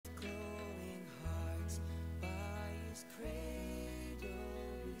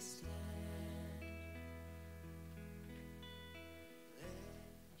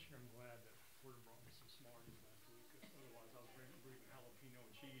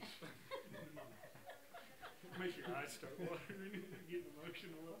start watering and getting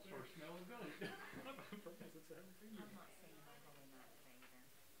emotional up there. Smell of goat. I'm not saying my holy night today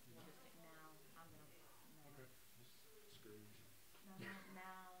either. Just now, I'm gonna. Okay. Scrooge. No,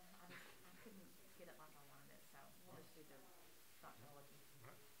 I couldn't get it like I wanted it, so we'll just do the doxology.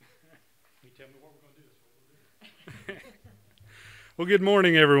 Right. You tell me what we're going to do. That's what we'll do. Well, good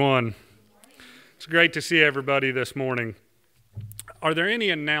morning, everyone. It's great to see everybody this morning. Are there any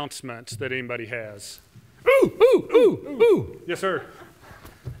announcements that anybody has? Ooh. Yes, sir.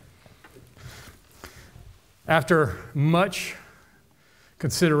 After much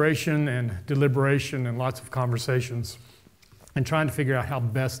consideration and deliberation and lots of conversations and trying to figure out how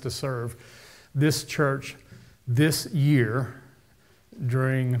best to serve this church this year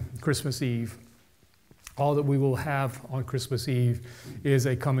during Christmas Eve, all that we will have on Christmas Eve is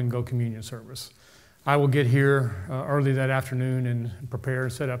a come and go communion service. I will get here early that afternoon and prepare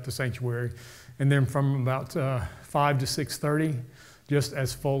and set up the sanctuary. And then from about 5 to 6:30, just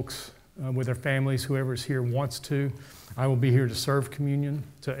as folks with their families, whoever is here wants to, I will be here to serve communion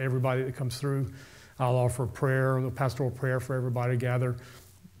to everybody that comes through. I'll offer prayer, a pastoral prayer for everybody to gather.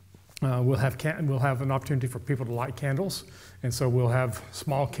 We'll have an opportunity for people to light candles. And so we'll have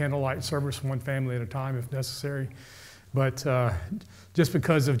small candlelight service, one family at a time if necessary. But just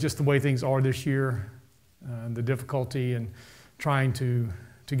because of just the way things are this year, the difficulty in trying to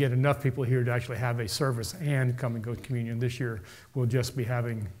get enough people here to actually have a service and come and go communion this year, we'll just be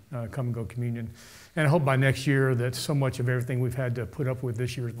having come and go communion. And I hope by next year that so much of everything we've had to put up with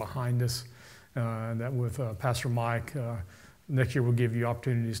this year is behind us. That with Pastor Mike, next year we'll give you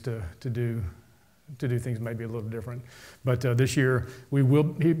opportunities to do things maybe a little different. But this year, we will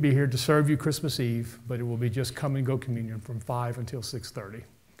be here to serve you Christmas Eve, but it will be just come and go communion from 5 until 6:30.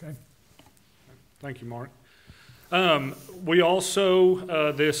 Okay? Thank you, Mark. We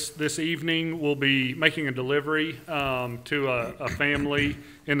also, this evening, will be making a delivery to a family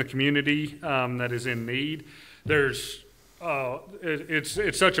in the community that is in need. It's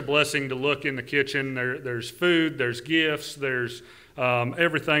such a blessing to look in the kitchen. There's food, there's gifts, there's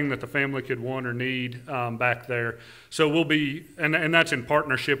everything that the family could want or need back there. So we'll be, and that's in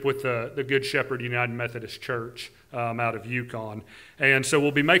partnership with the Good Shepherd United Methodist Church out of Yukon. And so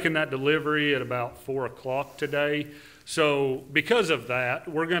we'll be making that delivery at about 4 o'clock today. So because of that,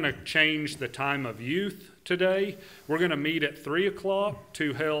 we're going to change the time of youth today. We're going to meet at 3 o'clock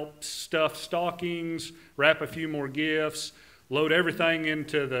to help stuff stockings, wrap a few more gifts, load everything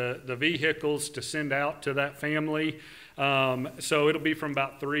into the vehicles to send out to that family. So it'll be from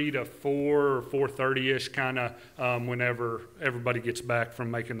about 3 to 4 or 4:30-ish kind of whenever everybody gets back from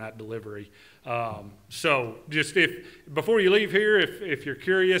making that delivery. So just before you leave here, if you're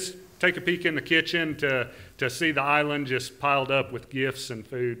curious, take a peek in the kitchen to see the island just piled up with gifts and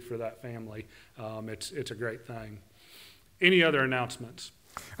food for that family. It's a great thing. Any other announcements?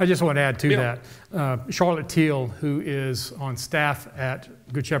 I just want to add to that. Charlotte Teal, who is on staff at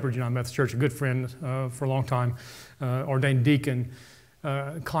Good Shepherd United Methodist Church, a good friend for a long time, ordained deacon,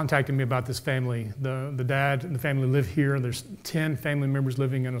 contacted me about this family. The dad and the family live here. There's 10 family members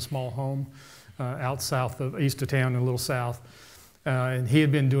living in a small home out east of town, a little south. And he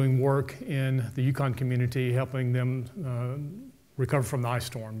had been doing work in the Yukon community, helping them recover from the ice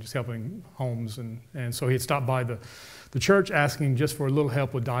storm, just helping homes. And so he had stopped by the church asking just for a little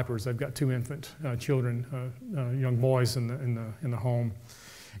help with diapers. They've got 2 infant children, young boys in the home.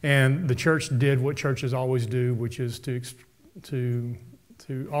 And the church did what churches always do, which is to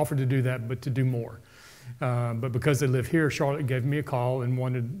offer to do that, but to do more. But because they live here, Charlotte gave me a call and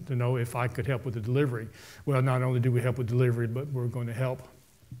wanted to know if I could help with the delivery. Well, not only do we help with delivery, but we're going to help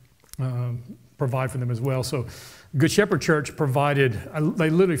provide for them as well. So Good Shepherd Church provided,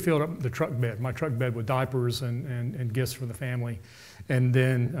 they literally filled up the truck bed, my truck bed, with diapers and gifts for the family. And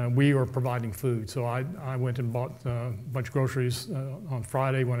then we are providing food. So I went and bought a bunch of groceries on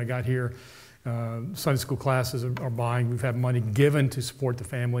Friday when I got here. Sunday school classes are buying. We've had money given to support the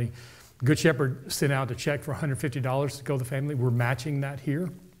family. Good Shepherd sent out a check for $150 to go to the family. We're matching that here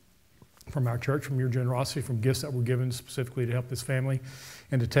from our church, from your generosity, from gifts that were given specifically to help this family,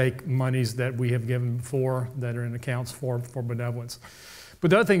 and to take monies that we have given before that are in accounts for benevolence. But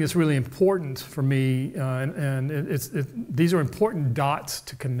the other thing that's really important for me, these are important dots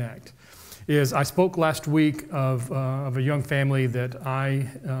to connect, is I spoke last week of a young family that I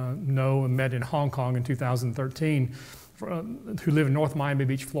know and met in Hong Kong in 2013, who live in North Miami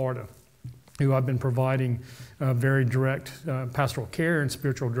Beach, Florida, who I've been providing very direct pastoral care and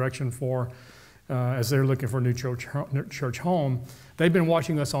spiritual direction for as they're looking for a new church home. They've been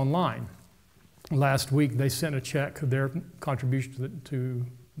watching us online. Last week, they sent a check, their contribution to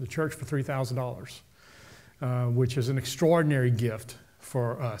the church, for $3,000. which is an extraordinary gift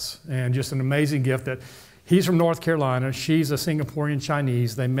for us, and just an amazing gift that he's from North Carolina. She's a Singaporean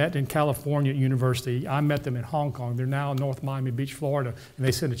Chinese. They met in California at university. I met them in Hong Kong. They're now in North Miami Beach, Florida, and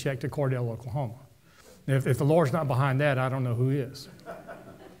they sent a check to Cordell, Oklahoma. If the Lord's not behind that, I don't know who is.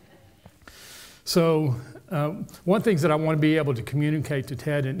 So one of the things that I want to be able to communicate to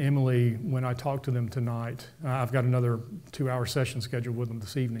Ted and Emily when I talk to them tonight, I've got another 2-hour session scheduled with them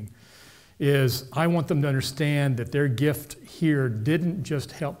this evening, is I want them to understand that their gift here didn't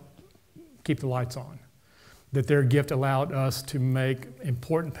just help keep the lights on, that their gift allowed us to make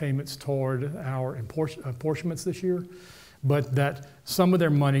important payments toward our apportionments this year, but that some of their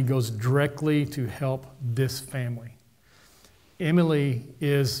money goes directly to help this family. Emily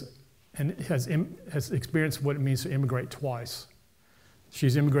has experienced what it means to immigrate twice.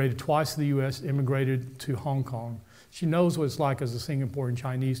 She's immigrated twice to the U.S., immigrated to Hong Kong. She knows what it's like as a Singaporean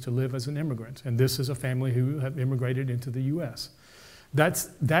Chinese to live as an immigrant, and this is a family who have immigrated into the U.S.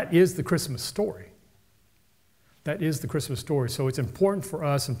 That is the Christmas story. That is the Christmas story. So it's important for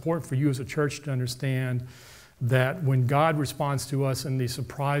us, important for you as a church to understand that when God responds to us in these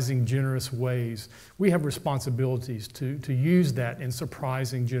surprising, generous ways, we have responsibilities to use that in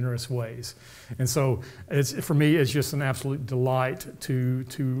surprising, generous ways. And so for me, it's just an absolute delight to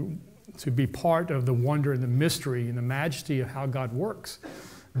be part of the wonder and the mystery and the majesty of how God works.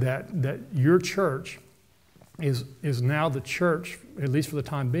 That your church is now the church, at least for the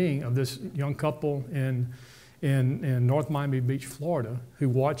time being, of this young couple in North Miami Beach, Florida, who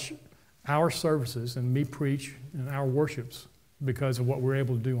watch our services and me preach and our worships because of what we're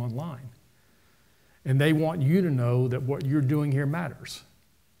able to do online. And they want you to know that what you're doing here matters,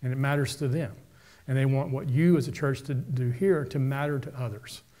 and it matters to them. And they want what you as a church to do here to matter to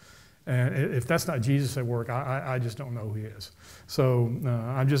others. And if that's not Jesus at work, I just don't know who he is. So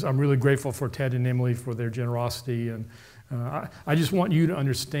I'm really grateful for Ted and Emily for their generosity. And I just want you to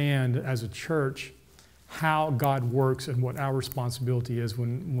understand as a church how God works and what our responsibility is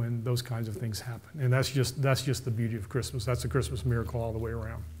when those kinds of things happen. And that's just the beauty of Christmas. That's a Christmas miracle all the way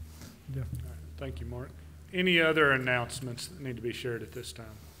around. Yeah. All right. Thank you, Mark. Any other announcements that need to be shared at this time?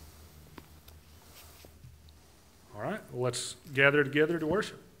 All right, well, let's gather together to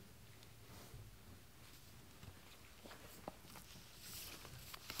worship.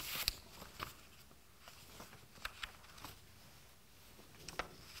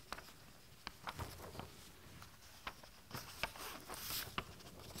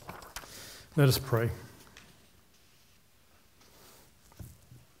 Let us pray.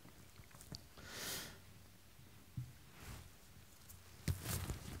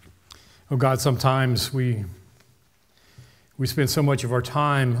 Oh God, sometimes we spend so much of our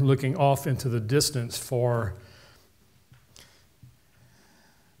time looking off into the distance for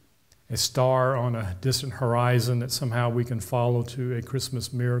a star on a distant horizon that somehow we can follow to a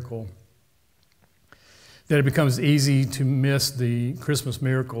Christmas miracle, that it becomes easy to miss the Christmas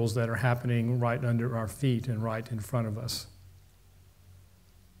miracles that are happening right under our feet and right in front of us.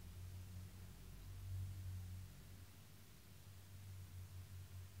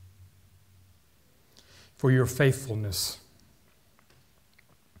 For your faithfulness,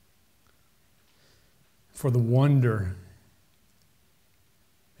 for the wonder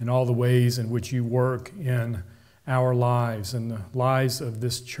in all the ways in which you work in our lives and the lives of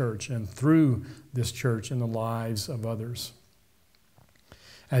this church and through this church in the lives of others.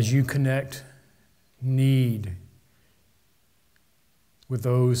 As you connect need with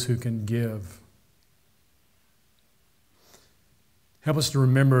those who can give. Help us to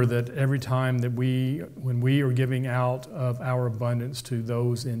remember that every time that when we are giving out of our abundance to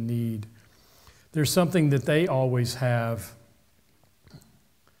those in need, there's something that they always have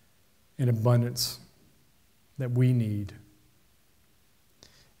in abundance that we need.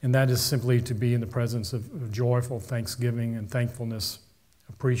 And that is simply to be in the presence of joyful thanksgiving and thankfulness,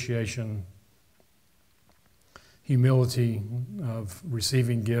 appreciation, humility of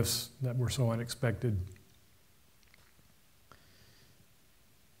receiving gifts that were so unexpected.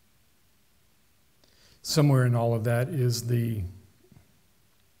 Somewhere in all of that is the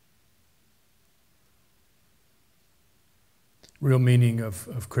real meaning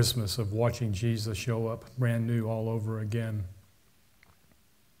of Christmas, of watching Jesus show up brand new all over again.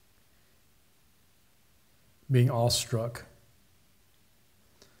 Being awestruck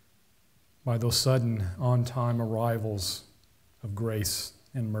by those sudden, on-time arrivals of grace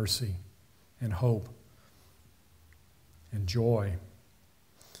and mercy and hope and joy.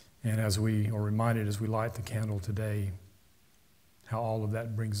 And as we are reminded as we light the candle today, how all of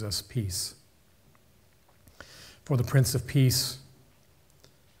that brings us peace. For the Prince of Peace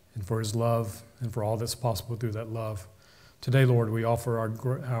and for his love and for all that's possible through that love. Today, Lord, we offer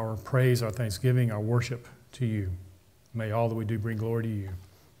our praise, our thanksgiving, our worship to you. May all that we do bring glory to you.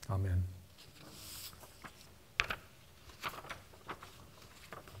 Amen.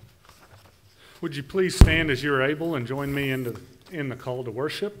 Would you please stand as you're able and join me in the call to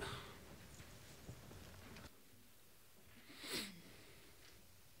worship?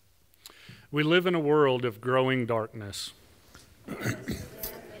 We live in a world of growing darkness.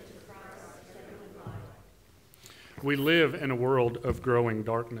 We live in a world of growing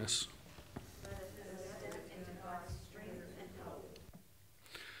darkness.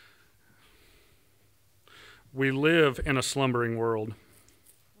 We live in a slumbering world.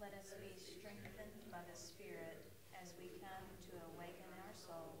 Let us be strengthened by the Spirit as we come to awaken our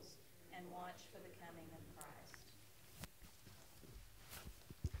souls and watch for the coming of Christ.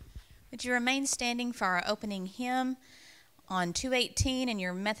 Would you remain standing for our opening hymn on 218 in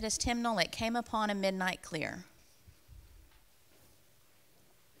your Methodist hymnal, It Came Upon a Midnight Clear.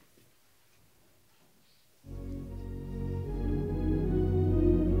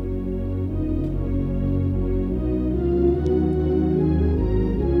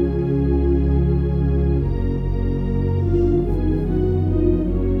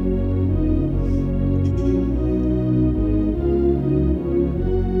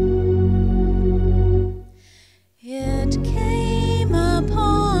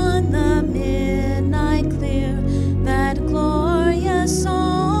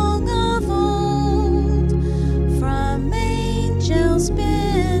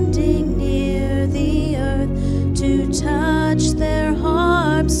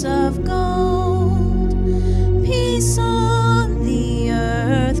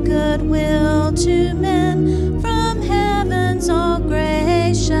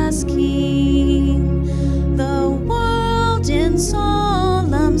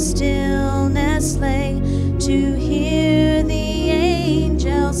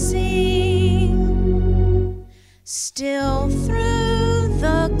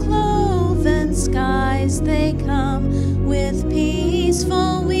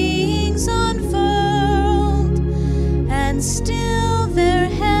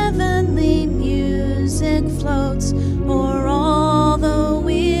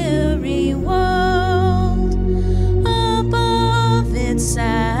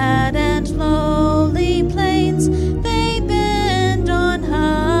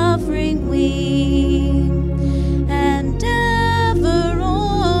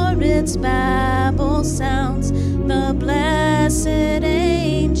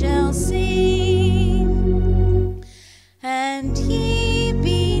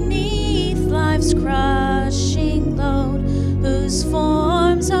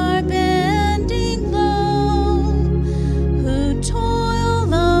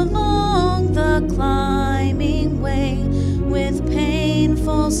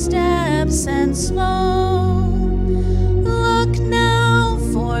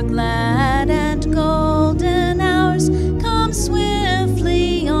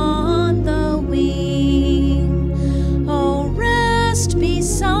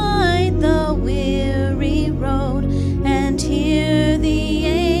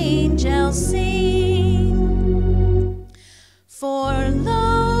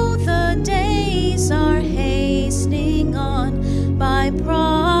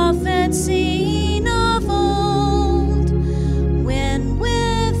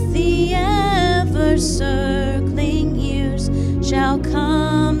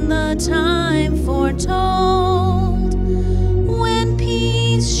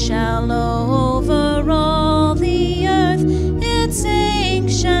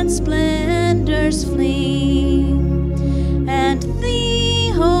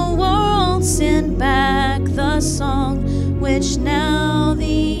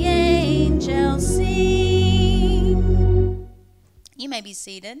 Be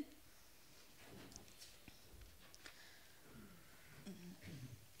seated.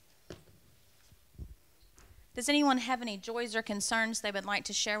 Does anyone have any joys or concerns they would like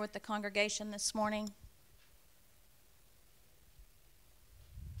to share with the congregation this morning?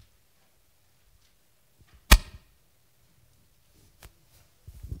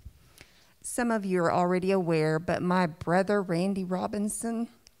 Some of you are already aware, but my brother, Randy Robinson,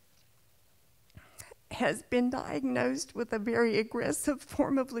 has been diagnosed with a very aggressive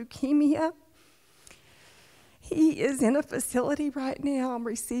form of leukemia. He is in a facility right now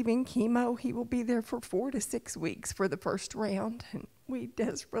receiving chemo. He will be there for 4 to 6 weeks for the first round, and we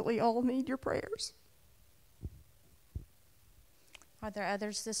desperately all need your prayers. Are there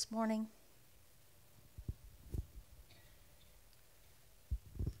others this morning?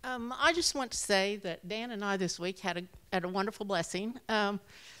 I just want to say that Dan and I this week had a wonderful blessing.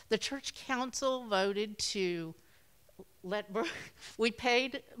 The church council voted to we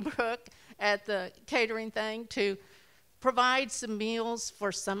paid Brooke at the catering thing to provide some meals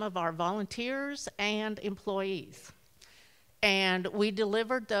for some of our volunteers and employees. And we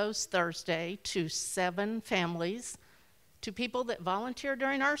delivered those Thursday to 7 families, to people that volunteer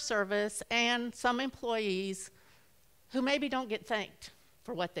during our service and some employees who maybe don't get thanked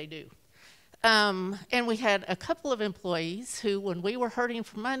for what they do. And we had a couple of employees who, when we were hurting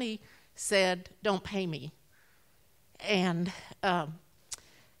for money, said, "Don't pay me." And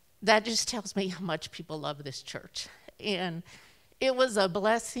that just tells me how much people love this church. And it was a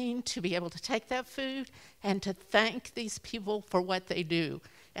blessing to be able to take that food and to thank these people for what they do.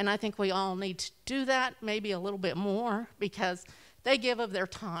 And I think we all need to do that, maybe a little bit more, because they give of their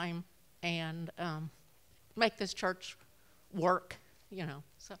time and make this church work, you know.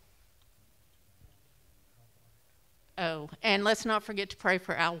 So. Oh, and let's not forget to pray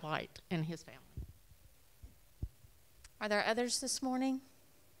for Al White and his family. Are there others this morning?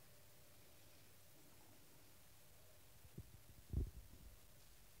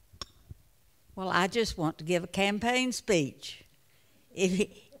 Well, I just want to give a campaign speech.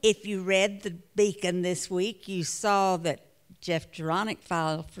 If you read the Beacon this week, you saw that Jeff Geronik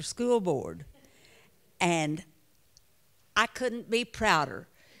filed for school board. And I couldn't be prouder.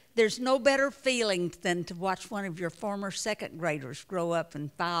 There's no better feeling than to watch one of your former second graders grow up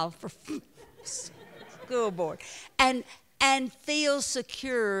and file for school board and feel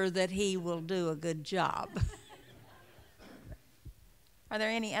secure that he will do a good job. Are there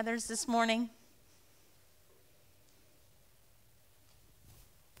any others this morning?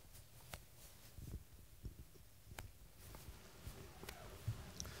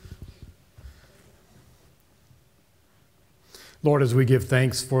 Lord, as we give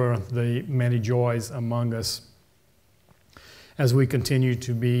thanks for the many joys among us, as we continue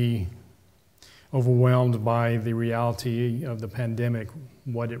to be overwhelmed by the reality of the pandemic,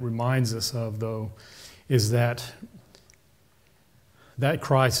 what it reminds us of, though, is that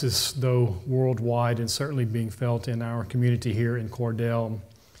crisis, though worldwide and certainly being felt in our community here in Cordell,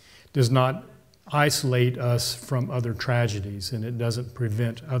 does not isolate us from other tragedies, and it doesn't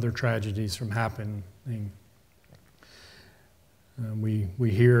prevent other tragedies from happening.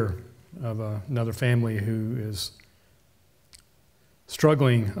 We hear of another family who is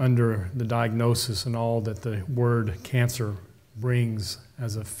struggling under the diagnosis and all that the word cancer brings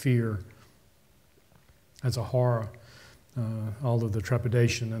as a fear, as a horror, all of the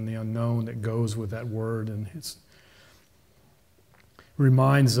trepidation and the unknown that goes with that word. And it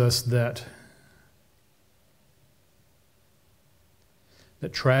reminds us that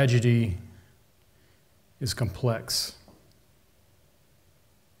tragedy is complex.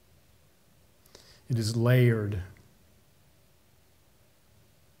 It is layered.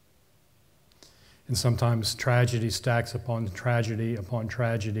 And sometimes tragedy stacks upon tragedy,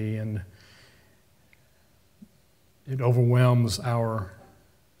 and it overwhelms our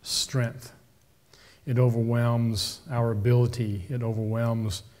strength. It overwhelms our ability. It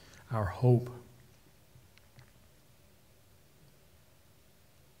overwhelms our hope.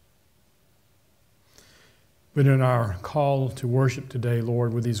 But in our call to worship today,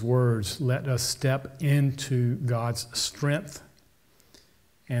 Lord, with these words, let us step into God's strength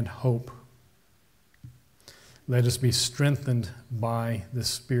and hope. Let us be strengthened by the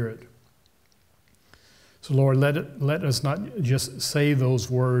Spirit. So, Lord, let us not just say those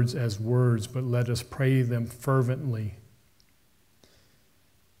words as words, but let us pray them fervently.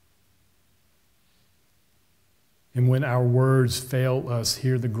 And when our words fail us,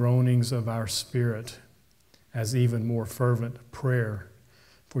 hear the groanings of our spirit as even more fervent prayer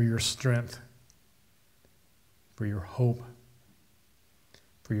for your strength, for your hope,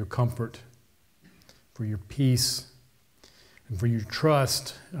 for your comfort, for your peace, and for your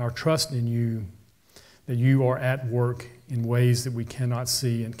trust, our trust in you, that you are at work in ways that we cannot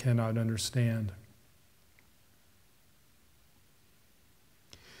see and cannot understand.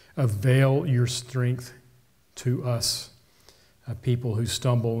 Avail your strength to us, people who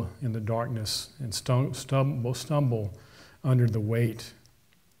stumble in the darkness and stumble under the weight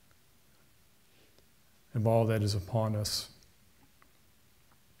of all that is upon us.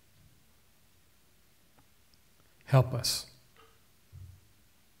 Help us.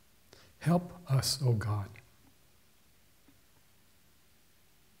 Help us, O God.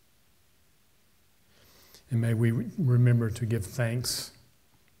 And may we remember to give thanks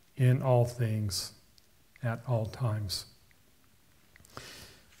in all things, at all times.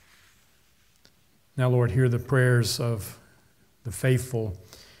 Now, Lord, hear the prayers of the faithful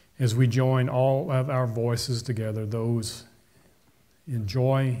as we join all of our voices together, those in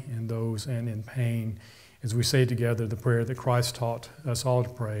joy and those and in pain, as we say together the prayer that Christ taught us all to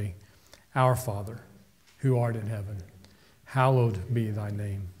pray, Our Father, who art in heaven, hallowed be thy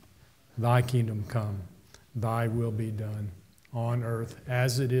name. Thy kingdom come, thy will be done, on earth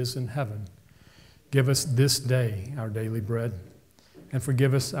as it is in heaven. Give us this day our daily bread, and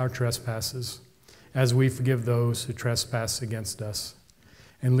forgive us our trespasses, as we forgive those who trespass against us.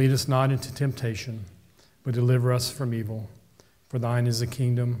 And lead us not into temptation, but deliver us from evil. For thine is the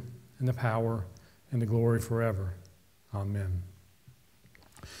kingdom, and the power, and the glory forever. Amen.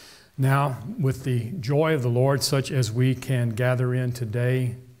 Now, with the joy of the Lord, such as we can gather in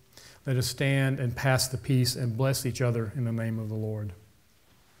today, let us stand and pass the peace and bless each other in the name of the Lord.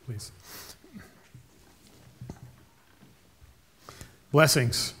 Please.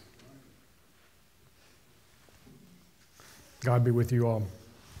 Blessings. God be with you all.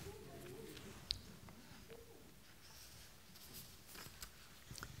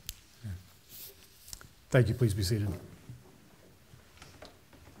 Thank you. Please be seated.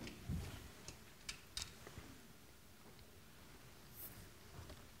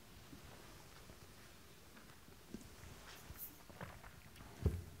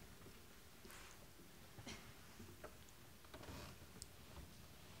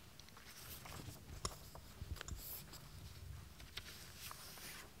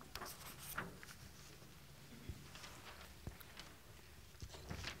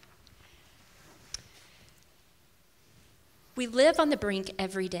 We live on the brink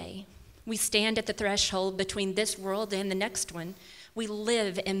every day. We stand at the threshold between this world and the next one. We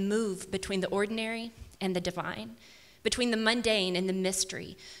live and move between the ordinary and the divine, between the mundane and the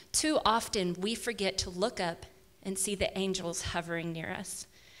mystery. Too often we forget to look up and see the angels hovering near us.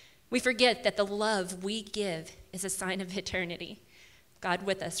 We forget that the love we give is a sign of eternity. God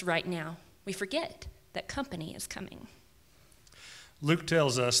with us right now. We forget that company is coming. Luke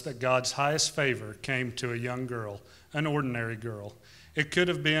tells us that God's highest favor came to a young girl, an ordinary girl. It could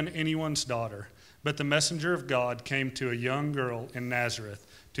have been anyone's daughter, but the messenger of God came to a young girl in Nazareth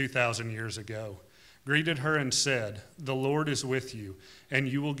 2,000 years ago, greeted her and said, "The Lord is with you, and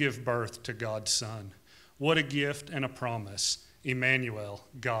you will give birth to God's Son." What a gift and a promise. Emmanuel,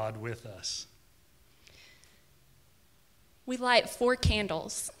 God with us. We light 4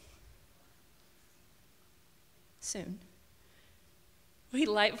 candles soon. We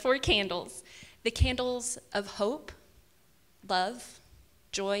light 4 candles, the candles of hope, love,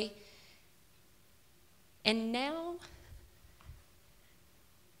 joy, and now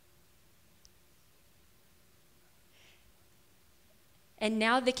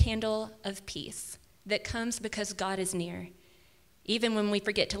the candle of peace that comes because God is near. Even when we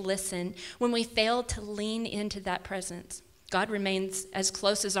forget to listen, when we fail to lean into that presence, God remains as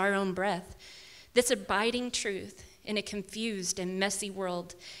close as our own breath. This abiding truth in a confused and messy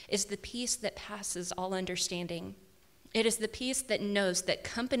world is the peace that passes all understanding. It is the peace that knows that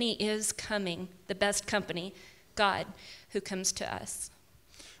company is coming, the best company, God, who comes to us.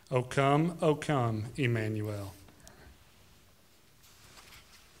 O come, Emmanuel.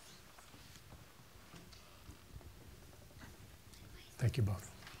 Thank you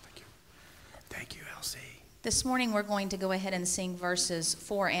both. Thank you. Thank you, Elsie. This morning we're going to go ahead and sing verses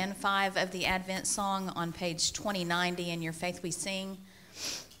 4 and 5 of the Advent song on page 2090 in Your Faith We Sing.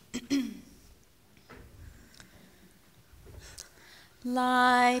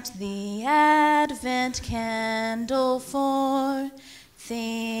 Light the Advent candle for,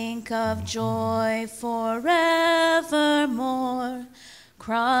 think of joy forevermore.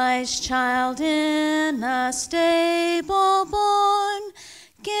 Christ child in a stable born,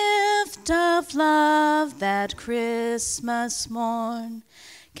 gift of love that Christmas morn.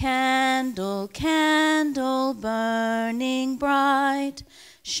 Candle, candle burning bright,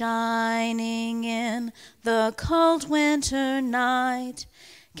 shining in the cold winter night.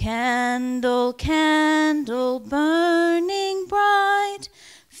 Candle, candle burning bright,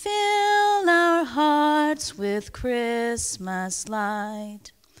 fill our hearts with Christmas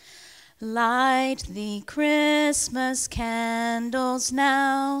light. Light the Christmas candles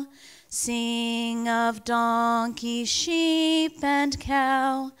now, sing of donkey, sheep, and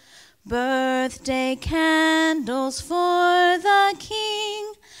cow. Birthday candles for the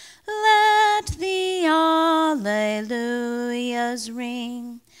King, let the Alleluias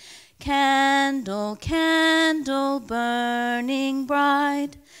ring. Candle, candle burning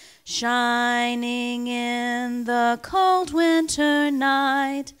bright, shining in the cold winter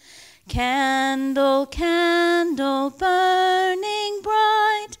night. Candle, candle burning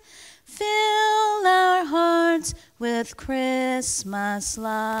bright, fill our hearts with Christmas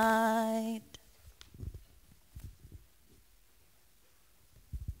light.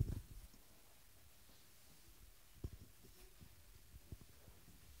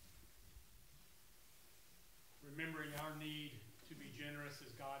 Remembering our need to be generous as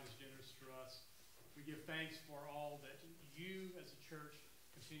God is generous to us, we give thanks for all that you as a church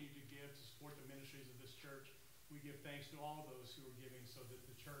continue to give to support the ministries of this church. We give thanks to all those who are giving so that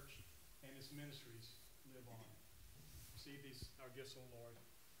the church and its ministries live on. Receive these, our gifts, O Lord.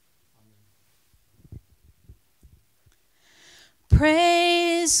 Amen.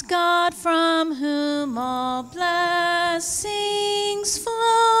 Praise God, from whom all blessings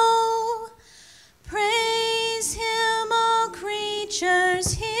flow. Praise him, all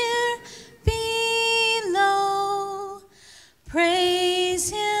creatures here below.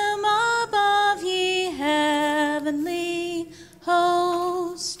 Praise him above, ye heavenly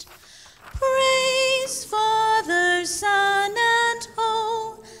host. Praise Father, Son, and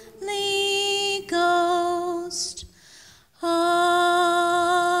Holy Ghost. Amen.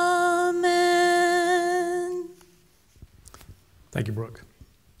 Thank you, Brooke.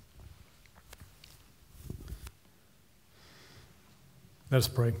 Let us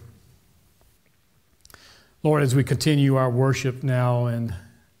pray. Lord, as we continue our worship now and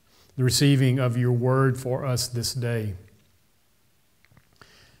the receiving of your word for us this day,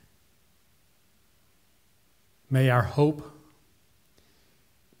 may our hope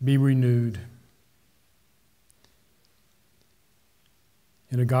be renewed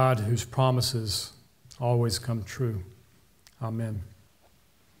in a God whose promises always come true. Amen.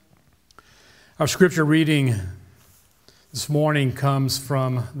 Our scripture reading this morning comes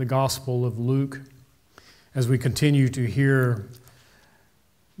from the Gospel of Luke as we continue to hear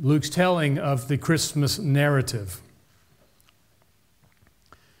Luke's telling of the Christmas narrative.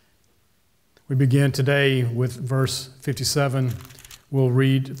 We begin today with verse 57. We'll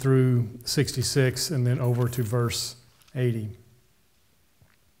read through 66 and then over to verse 80.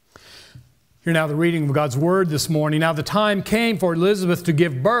 Hear now the reading of God's Word this morning. Now the time came for Elizabeth to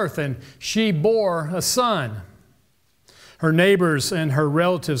give birth, and she bore a son. Her neighbors and her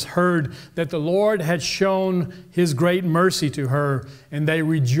relatives heard that the Lord had shown His great mercy to her, and they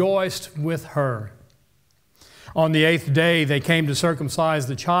rejoiced with her. On the 8th day, they came to circumcise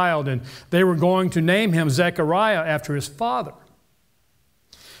the child, and they were going to name him Zechariah after his father.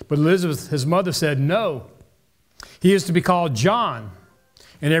 But Elizabeth, his mother, said, "No, he is to be called John."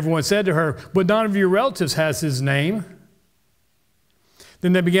 And everyone said to her, "But none of your relatives has his name."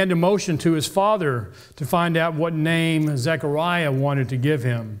 Then they began to motion to his father to find out what name Zechariah wanted to give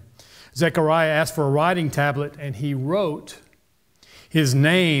him. Zechariah asked for a writing tablet, and he wrote, "His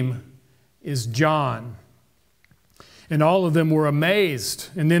name is John." And all of them were amazed.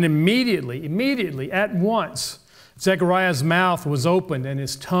 And then immediately, at once, Zechariah's mouth was opened and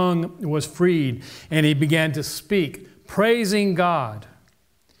his tongue was freed, and he began to speak, praising God.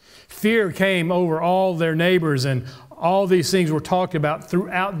 Fear came over all their neighbors, and all these things were talked about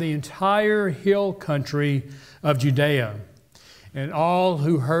throughout the entire hill country of Judea. And all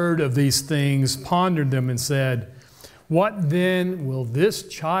who heard of these things pondered them and said, "What then will this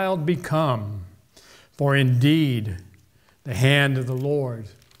child become? For indeed, the hand of the Lord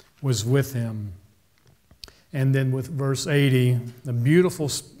was with him." And then with verse 80, the beautiful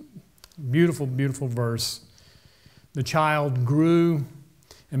verse, "The child grew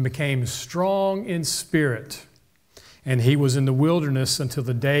and became strong in spirit, and he was in the wilderness until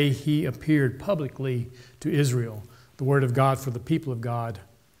the day he appeared publicly to Israel." The word of God for the people of God.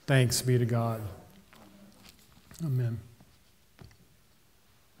 Thanks be to God. Amen.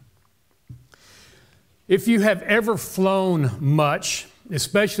 If you have ever flown much,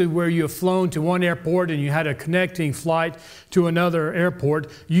 especially where you have flown to one airport and you had a connecting flight to another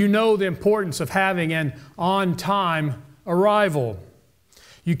airport, you know the importance of having an on-time arrival.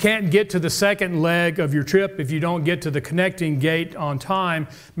 You can't get to the second leg of your trip if you don't get to the connecting gate on time,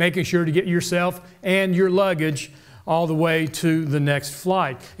 making sure to get yourself and your luggage all the way to the next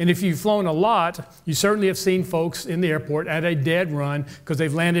flight. And if you've flown a lot, you certainly have seen folks in the airport at a dead run because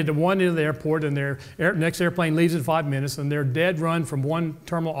they've landed at one end of the airport and their next airplane leaves in 5 minutes, and they're dead run from one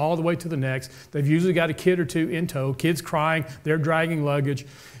terminal all the way to the next. They've usually got a kid or two in tow, kids crying, they're dragging luggage,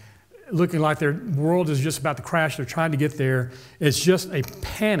 looking like their world is just about to crash. They're trying to get there. It's just a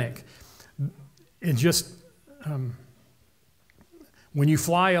panic. It just... when you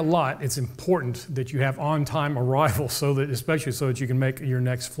fly a lot, it's important that you have on-time arrival, especially so that you can make your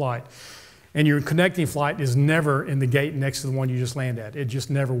next flight. And your connecting flight is never in the gate next to the one you just landed at. It just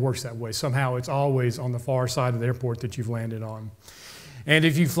never works that way. Somehow it's always on the far side of the airport that you've landed on. And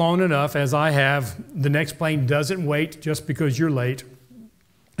if you've flown enough, as I have, the next plane doesn't wait just because you're late.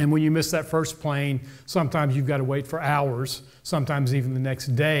 And when you miss that first plane, sometimes you've got to wait for hours, sometimes even the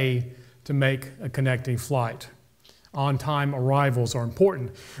next day, to make a connecting flight. On-time arrivals are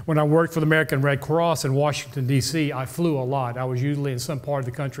important. When I worked for the American Red Cross in Washington, D.C., I flew a lot. I was usually in some part of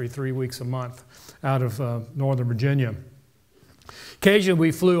the country 3 weeks a month out of Northern Virginia. Occasionally,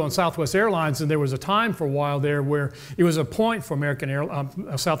 we flew on Southwest Airlines, and there was a time for a while there where it was a point for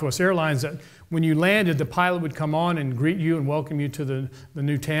Southwest Airlines that when you landed, the pilot would come on and greet you and welcome you to the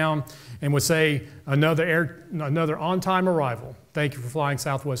new town and would say, another on-time arrival. Thank you for flying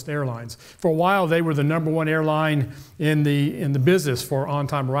Southwest Airlines. For a while, they were the #1 airline in the business for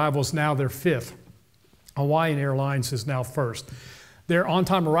on-time arrivals. Now they're 5th. Hawaiian Airlines is now 1st. Their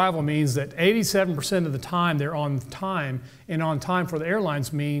on-time arrival means that 87% of the time they're on time, and on time for the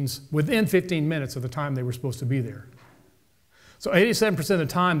airlines means within 15 minutes of the time they were supposed to be there. So 87% of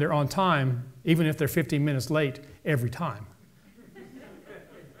the time they're on time, even if they're 15 minutes late every time.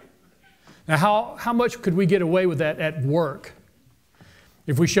 Now, how much could we get away with that at work?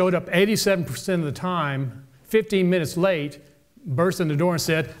 If we showed up 87% of the time, 15 minutes late, burst in the door and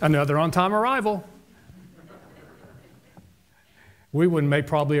said, another on-time arrival, we wouldn't make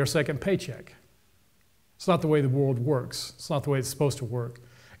probably our second paycheck. It's not the way the world works. It's not the way it's supposed to work.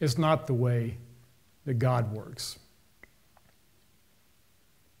 It's not the way that God works.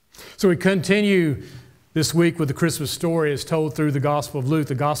 So we continue this week with the Christmas story as told through the Gospel of Luke.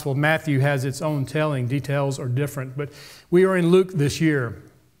 The Gospel of Matthew has its own telling. Details are different, but we are in Luke this year.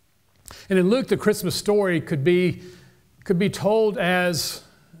 And in Luke, the Christmas story could be told as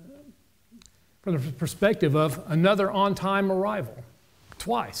from the perspective of another on-time arrival,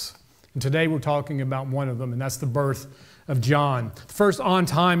 twice. And today we're talking about one of them, and that's the birth of John. The first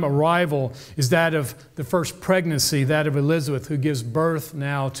on-time arrival is that of the first pregnancy, that of Elizabeth, who gives birth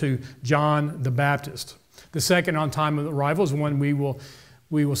now to John the Baptist. The second on-time arrival is one we will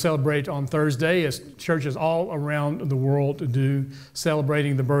celebrate on Thursday, as churches all around the world do,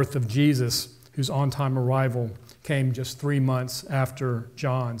 celebrating the birth of Jesus, whose on-time arrival came just 3 months after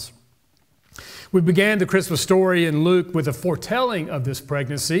John's. We began the Christmas story in Luke with a foretelling of this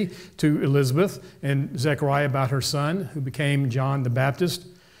pregnancy to Elizabeth and Zechariah about her son, who became John the Baptist.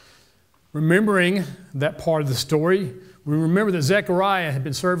 Remembering that part of the story, we remember that Zechariah had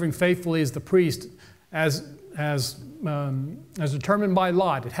been serving faithfully as the priest as determined by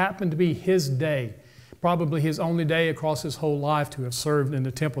Lot. It happened to be his day, probably his only day across his whole life to have served in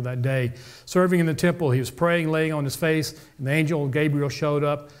the temple that day. Serving in the temple, he was praying, laying on his face, and the angel Gabriel showed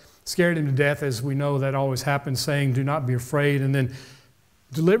up, scared him to death, as we know that always happens, saying, do not be afraid, and then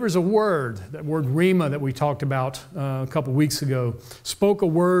delivers a word, that word rhema that we talked about a couple weeks ago, spoke a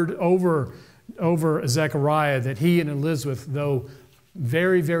word over Zechariah that he and Elizabeth, though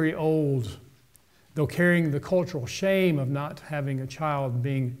very, very old, though carrying the cultural shame of not having a child,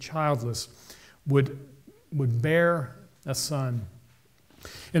 being childless, would bear a son.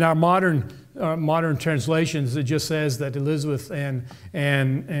 In our modern translations, it just says that Elizabeth and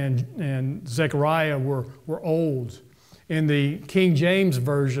Zechariah were old. In the King James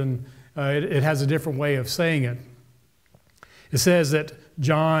Version, it has a different way of saying it. It says that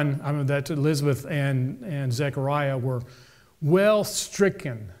that Elizabeth and Zechariah were well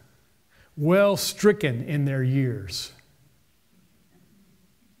stricken in their years.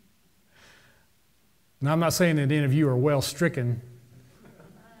 Now, I'm not saying that any of you are well stricken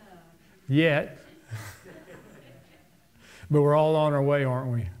yet, but we're all on our way,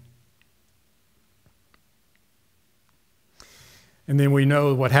 aren't we? And then we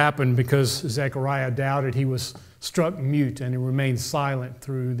know what happened because Zechariah doubted. He was struck mute and he remained silent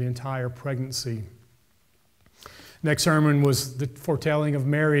through the entire pregnancy. Next sermon was the foretelling of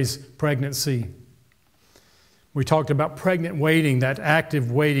Mary's pregnancy. We talked about pregnant waiting, that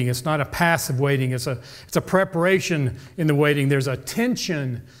active waiting. It's not a passive waiting. It's a preparation in the waiting. There's a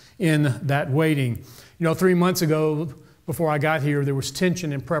tension in that waiting. 3 months ago, before I got here, there was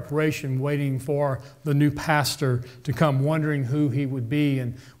tension and preparation waiting for the new pastor to come, wondering who he would be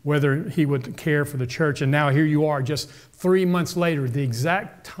and whether he would care for the church. And now here you are, just 3 months later, the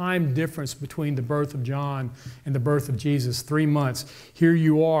exact time difference between the birth of John and the birth of Jesus, 3 months. Here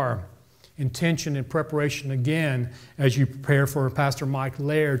you are, in tension and preparation again as you prepare for Pastor Mike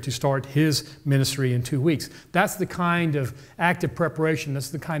Laird to start his ministry in 2 weeks. That's the kind of active preparation, that's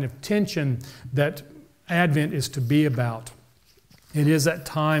the kind of tension that Advent is to be about. It is that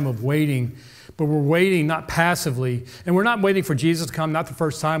time of waiting But we're waiting not passively. And we're not waiting for Jesus to come, not the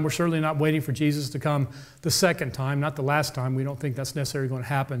first time. We're certainly not waiting for Jesus to come the second time, not the last time. We don't think that's necessarily going to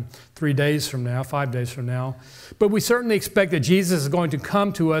happen 3 days from now, 5 days from now. But we certainly expect that Jesus is going to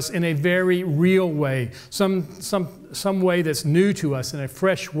come to us in a very real way, some way that's new to us, in a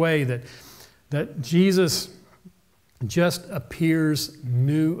fresh way, that Jesus just appears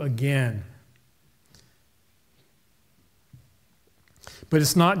new again. But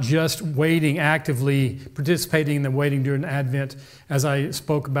it's not just waiting, actively participating in the waiting during Advent. As I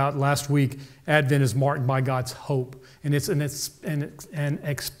spoke about last week, Advent is marked by God's hope. And it's an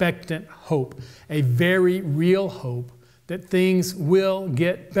expectant hope, a very real hope that things will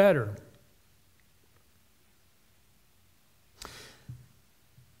get better.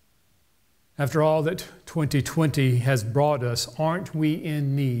 After all that 2020 has brought us, aren't we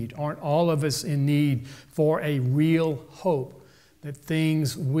in need? Aren't all of us in need for a real hope that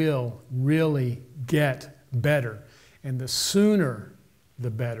things will really get better? And the sooner, the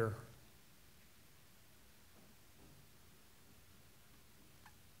better.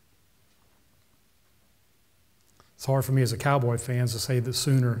 It's hard for me as a Cowboy fan to say the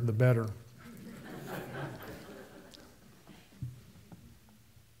sooner, the better.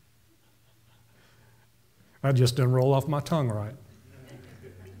 I just didn't roll off my tongue right.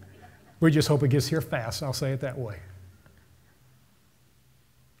 We just hope it gets here fast. I'll say it that way.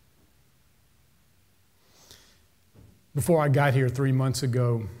 Before I got here 3 months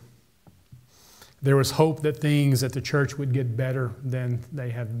ago, there was hope that things at the church would get better than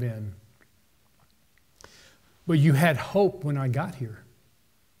they have been. But you had hope when I got here.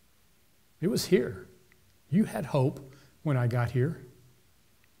 It was here. You had hope when I got here.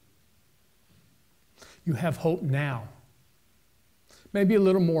 You have hope now. Maybe a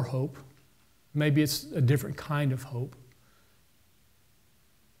little more hope. Maybe it's a different kind of hope.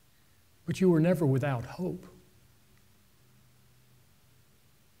 But you were never without hope.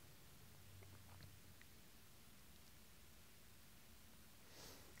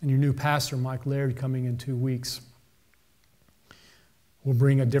 And your new pastor, Mike Laird, coming in 2 weeks, will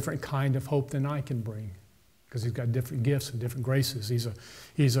bring a different kind of hope than I can bring, because he's got different gifts and different graces.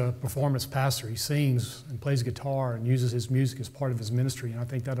 He's a performance pastor. He sings and plays guitar and uses his music as part of his ministry, and I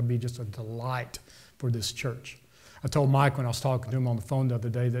think that'll be just a delight for this church. I told Mike when I was talking to him on the phone the other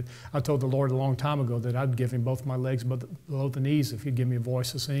day that I told the Lord a long time ago that I'd give him both my legs below the knees if he'd give me a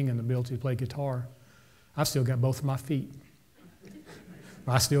voice to sing and the ability to play guitar. I've still got both of my feet.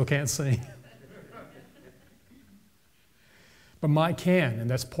 I still can't sing. But Mike can, and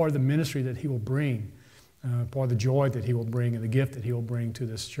that's part of the ministry that he will bring, part of the joy that he will bring and the gift that he will bring to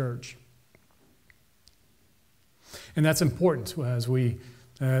this church. And that's important as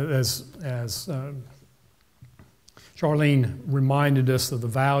Charlene reminded us of the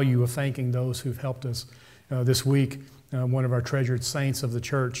value of thanking those who've helped us this week. One of our treasured saints of the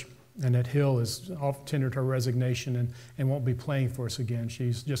church, Annette Hill, has tendered her resignation and won't be playing for us again.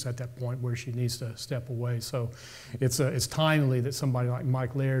 She's just at that point where she needs to step away. So it's timely that somebody like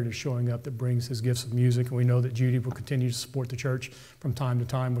Mike Laird is showing up that brings his gifts of music. And we know that Judy will continue to support the church from time to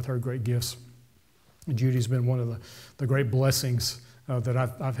time with her great gifts. And Judy's been one of the great blessings that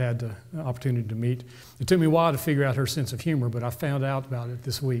I've had the opportunity to meet. It took me a while to figure out her sense of humor, but I found out about it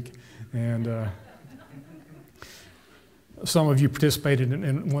this week. And some of you participated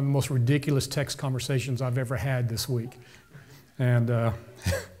in one of the most ridiculous text conversations I've ever had this week. And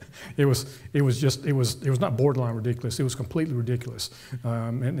it was not borderline ridiculous. It was completely ridiculous.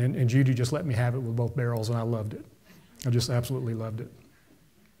 And Judy just let me have it with both barrels, and I loved it. I just absolutely loved it.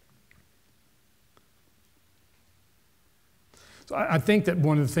 So I think that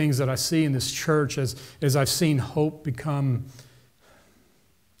one of the things that I see in this church as I've seen hope become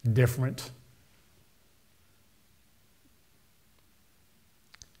different.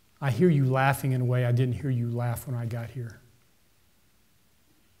 I hear you laughing in a way I didn't hear you laugh when I got here.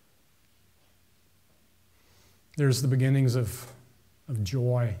 There's the beginnings of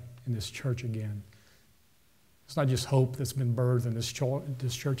joy in this church again. It's not just hope that's been birthed in this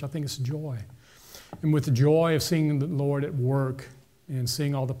church. I think it's joy. And with the joy of seeing the Lord at work and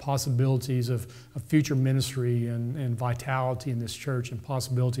seeing all the possibilities of future ministry and vitality in this church and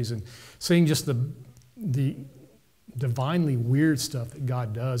possibilities, and seeing just the divinely weird stuff that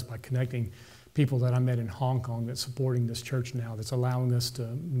God does by connecting people that I met in Hong Kong that's supporting this church now, that's allowing us to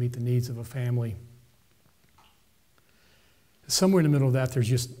meet the needs of a family. Somewhere in the middle of that,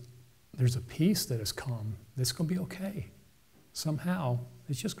 there's a peace that has come that's going to be okay. Somehow,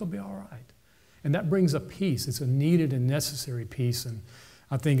 it's just going to be all right. And that brings a peace. It's a needed and necessary peace. And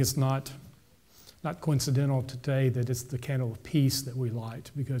I think it's not coincidental today that it's the candle of peace that we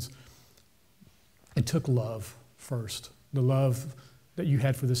light, because It took love first, the love that you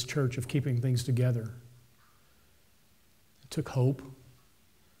had for this church of keeping things together. It took hope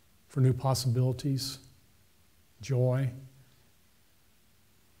for new possibilities, joy.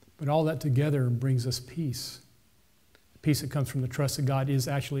 But all that together brings us peace. Peace that comes from the trust that God is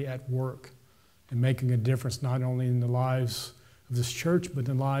actually at work and making a difference not only in the lives of this church, but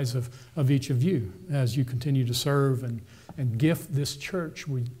in the lives of each of you as you continue to serve and gift this church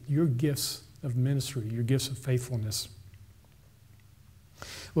with your gifts of ministry, your gifts of faithfulness.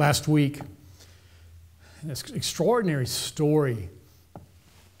 Last week, this extraordinary story.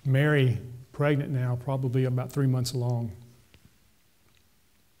 Mary, pregnant now, probably about 3 months along,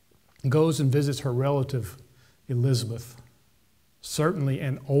 goes and visits her relative, Elizabeth, certainly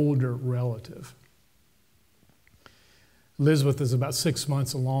an older relative. Elizabeth is about 6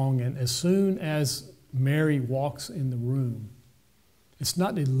 months along, and as soon as Mary walks in the room, it's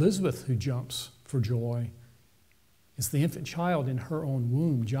not Elizabeth who jumps for joy. It's the infant child in her own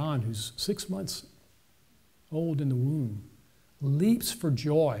womb, John, who's 6 months old in the womb, leaps for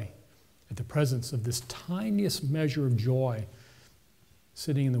joy at the presence of this tiniest measure of joy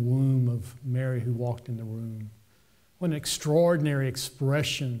sitting in the womb of Mary who walked in the room. What an extraordinary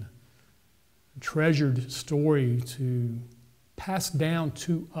expression, a treasured story to pass down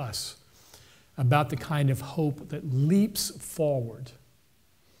to us about the kind of hope that leaps forward.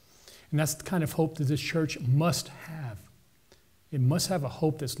 And that's the kind of hope that this church must have. It must have a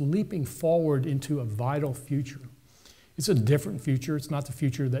hope that's leaping forward into a vital future. It's a different future. It's not the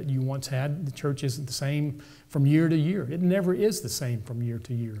future that you once had. The church isn't the same from year to year. It never is the same from year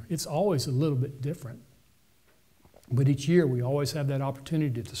to year. It's always a little bit different. But each year we always have that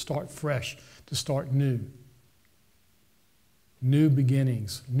opportunity to start fresh, to start new. New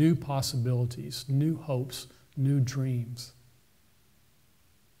beginnings, new possibilities, new hopes, new dreams.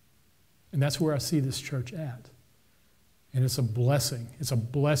 And that's where I see this church at. And it's a blessing. It's a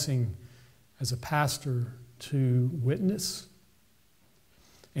blessing as a pastor to witness.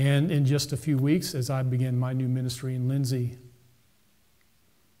 And in just a few weeks, as I begin my new ministry in Lindsay,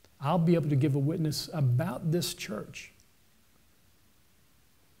 I'll be able to give a witness about this church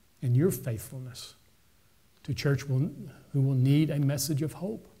and your faithfulness to a church who will need a message of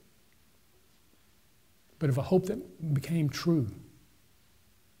hope, but of a hope that became true.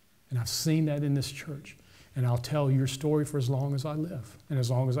 And I've seen that in this church. And I'll tell your story for as long as I live and as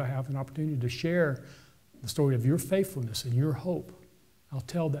long as I have an opportunity to share the story of your faithfulness and your hope. I'll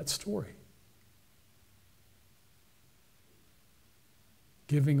tell that story.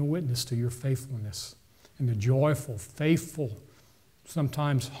 Giving a witness to your faithfulness and the joyful, faithful,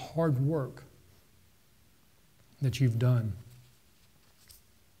 sometimes hard work that you've done.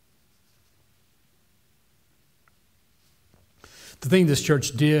 The thing this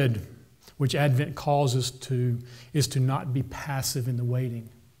church did, which Advent calls us to, is to not be passive in the waiting.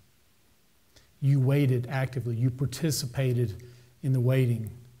 You waited actively. You participated in the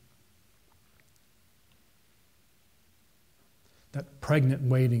waiting. That pregnant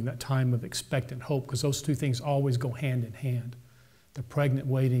waiting, that time of expectant hope, because those two things always go hand in hand. The pregnant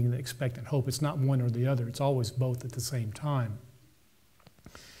waiting and the expectant hope. It's not one or the other. It's always both at the same time.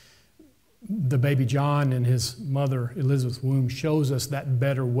 The baby John in his mother Elizabeth's womb shows us that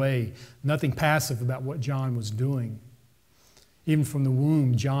better way. Nothing passive about what John was doing. Even from the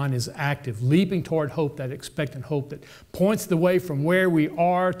womb, John is active, leaping toward hope, that expectant hope that points the way from where we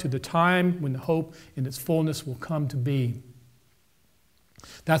are to the time when the hope in its fullness will come to be.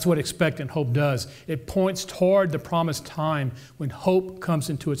 That's what expectant hope does. It points toward the promised time when hope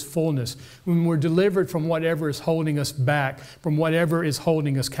comes into its fullness, when we're delivered from whatever is holding us back, from whatever is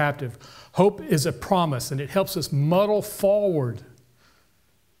holding us captive. Hope is a promise, and it helps us muddle forward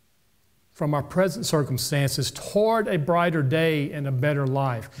from our present circumstances toward a brighter day and a better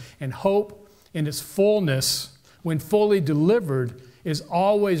life. And hope in its fullness, when fully delivered, is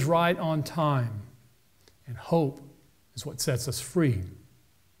always right on time. And hope is what sets us free.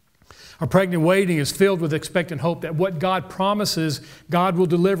 Our pregnant waiting is filled with expectant hope that what God promises, God will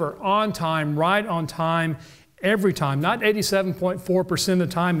deliver on time, right on time, every time. Not 87.4% of the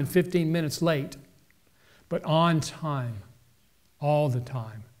time and 15 minutes late, but on time, all the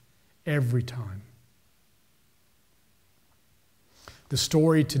time, every time. The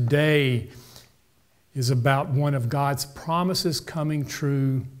story today is about one of God's promises coming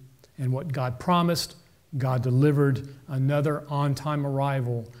true, and what God promised, God delivered. Another on-time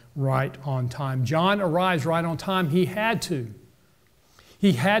arrival, right on time. John arrives right on time. He had to.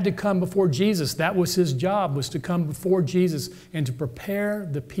 He had to come before Jesus. That was his job, was to come before Jesus and to prepare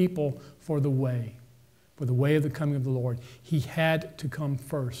the people for the way of the coming of the Lord. He had to come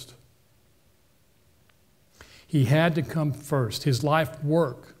first. He had to come first. His life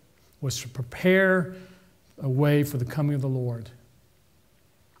work was to prepare a way for the coming of the Lord.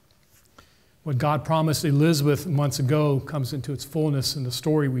 What God promised Elizabeth months ago comes into its fullness in the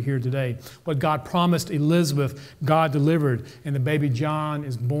story we hear today. What God promised Elizabeth, God delivered, and the baby John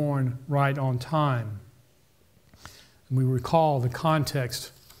is born right on time. And we recall the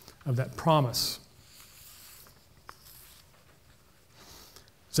context of that promise.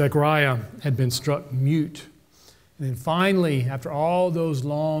 Zechariah had been struck mute. And then finally, after all those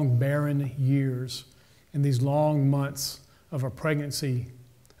long barren years and these long months of a pregnancy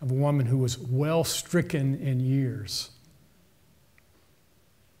of a woman who was well stricken in years,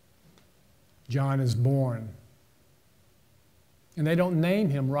 John is born. And they don't name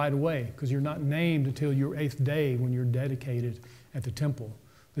him right away, because you're not named until your 8th day when you're dedicated at the temple,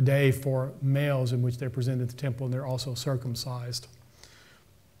 the day for males in which they're presented at the temple and they're also circumcised.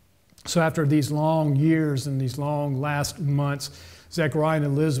 So after these long years and these long last months, Zechariah and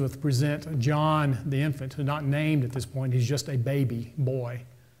Elizabeth present John, the infant, who's not named at this point, he's just a baby boy.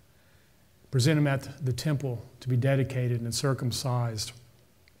 Present him at the temple to be dedicated and circumcised.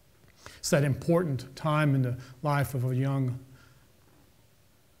 It's that important time in the life of a young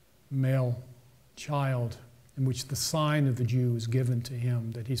male child in which the sign of the Jew is given to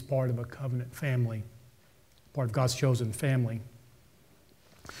him, that he's part of a covenant family, part of God's chosen family.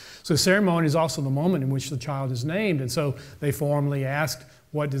 So the ceremony is also the moment in which the child is named. And so they formally asked,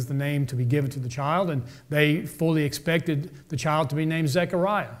 what is the name to be given to the child? And they fully expected the child to be named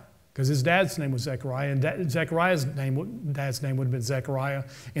Zechariah, because his dad's name was Zechariah, and Zechariah's dad's name would have been Zechariah,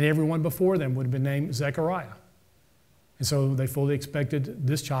 and everyone before them would have been named Zechariah. And so they fully expected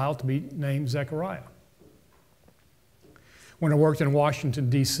this child to be named Zechariah. When I worked in Washington,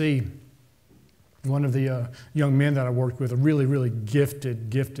 D.C., one of the young men that I worked with, a really, really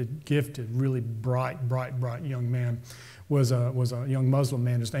gifted, really bright young man, was a young Muslim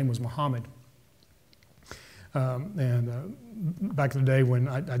man. His name was Muhammad. Back in the day when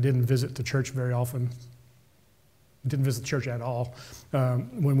I didn't visit the church very often, didn't visit the church at all,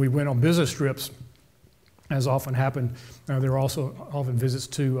 when we went on business trips, as often happened, there were also often visits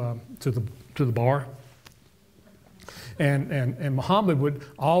to the bar. And Muhammad would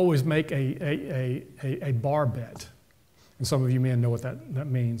always make a bar bet. And some of you men know what that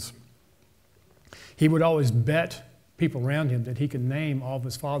means. He would always bet people around him that he could name all of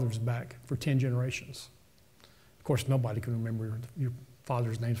his fathers back for 10 generations. Of course, nobody can remember your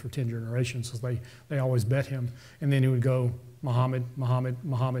father's names for 10 generations, so they always bet him. And then he would go, Muhammad, Muhammad,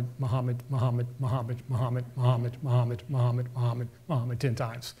 Muhammad, Muhammad, Muhammad, Muhammad, Muhammad, Muhammad, Muhammad, Muhammad, Muhammad, Muhammad 10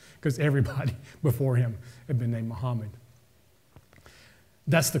 times, because everybody before him had been named Muhammad.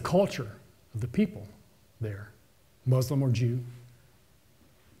 That's the culture of the people there, Muslim or Jew.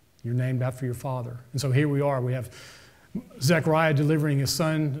 You're named after your father. And so here we are. We have Zechariah delivering his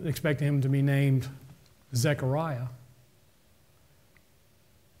son, expecting him to be named Zechariah.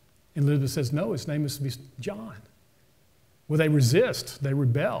 And Elizabeth says, no, his name is to be John. Well, they resist. They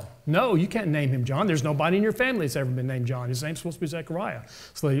rebel. No, you can't name him John. There's nobody in your family that's ever been named John. His name's supposed to be Zechariah.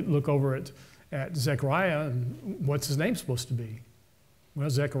 So they look over at Zechariah, and what's his name supposed to be? Well,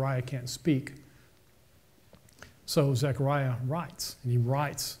 Zechariah can't speak. So Zechariah writes, and he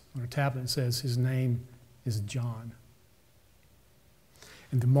writes on a tablet and says his name is John.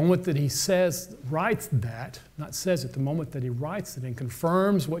 And the moment that he writes that, not says it, the moment that he writes it and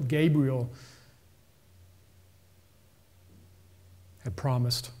confirms what Gabriel had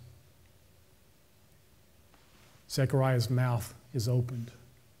promised, Zechariah's mouth is opened.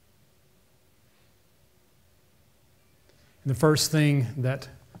 And the first thing that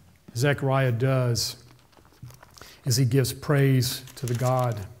Zechariah does is he gives praise to the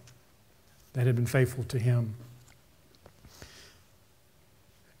God that had been faithful to him.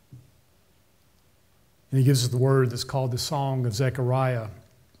 And he gives us the word that's called the Song of Zechariah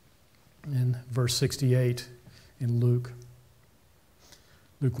in verse 68 in Luke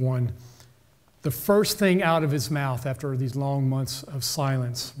 1. The first thing out of his mouth after these long months of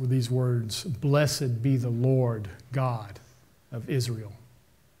silence were these words, "Blessed be the Lord God of Israel.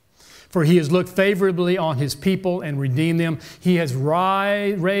 For he has looked favorably on his people and redeemed them. He has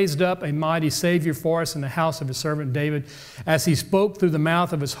raised up a mighty Savior for us in the house of his servant David, as he spoke through the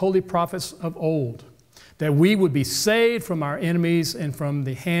mouth of his holy prophets of old, that we would be saved from our enemies and from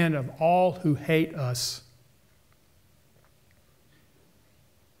the hand of all who hate us.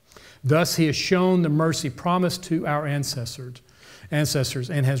 Thus he has shown the mercy promised to our ancestors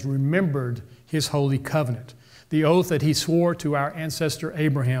and has remembered his holy covenant, the oath that he swore to our ancestor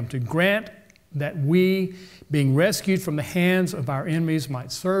Abraham, to grant that we, being rescued from the hands of our enemies,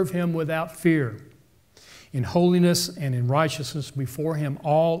 might serve him without fear, in holiness and in righteousness before him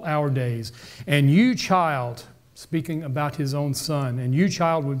all our days. And you, child, speaking about his own son, and you,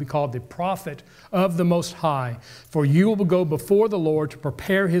 child, would be called the prophet of the Most High, for you will go before the Lord to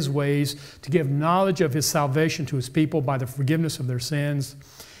prepare his ways, to give knowledge of his salvation to his people by the forgiveness of their sins,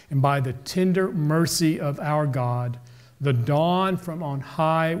 and by the tender mercy of our God. The dawn from on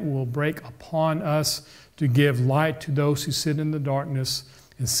high will break upon us to give light to those who sit in the darkness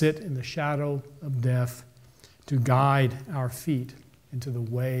and sit in the shadow of death, to guide our feet into the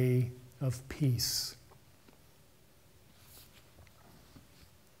way of peace.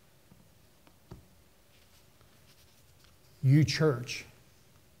 You, church,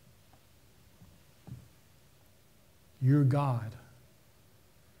 your God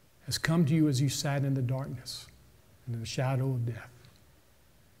has come to you as you sat in the darkness and in the shadow of death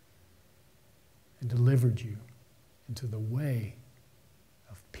and delivered you into the way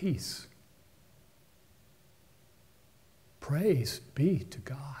of peace. Praise be to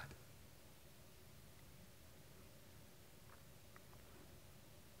God.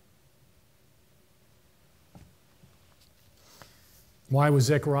 Why was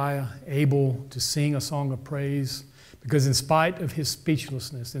Zechariah able to sing a song of praise? Because in spite of his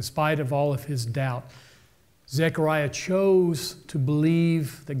speechlessness, in spite of all of his doubt, Zechariah chose to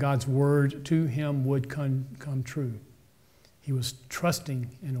believe that God's word to him would come true. He was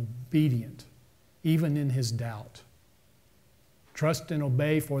trusting and obedient, even in his doubt. Trust and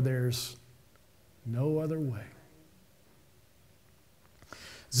obey, for there's no other way.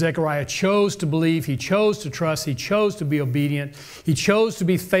 Zechariah chose to believe, he chose to trust, he chose to be obedient, he chose to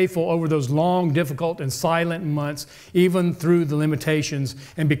be faithful over those long, difficult, and silent months, even through the limitations.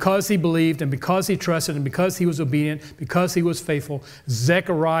 And because he believed, and because he trusted, and because he was obedient, because he was faithful,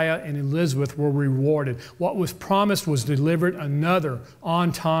 Zechariah and Elizabeth were rewarded. What was promised was delivered, another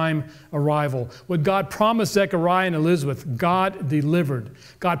on-time arrival. What God promised Zechariah and Elizabeth, God delivered.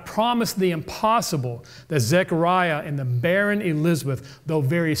 God promised the impossible, that Zechariah and the barren Elizabeth, though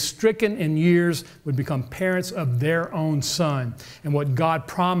very stricken in years, would become parents of their own son. And what God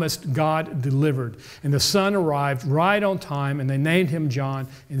promised, God delivered. And the son arrived right on time, and they named him John,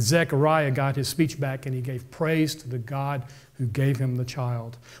 and Zechariah got his speech back, and he gave praise to the God who gave him the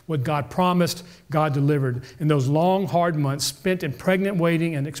child. What God promised, God delivered. In those long, hard months spent in pregnant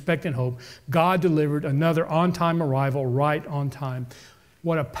waiting and expectant hope, God delivered another on-time arrival right on time.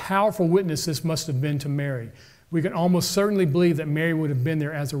 What a powerful witness this must have been to Mary. We can almost certainly believe that Mary would have been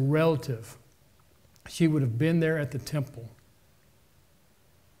there as a relative. She would have been there at the temple.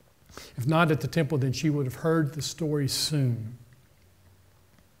 If not at the temple, then she would have heard the story soon.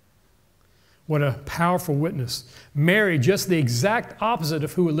 What a powerful witness. Mary, just the exact opposite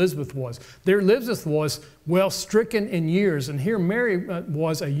of who Elizabeth was. There, Elizabeth was well stricken in years, and here Mary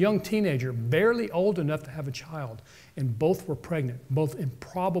was a young teenager, barely old enough to have a child, and both were pregnant, both in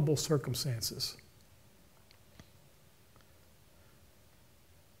probable circumstances.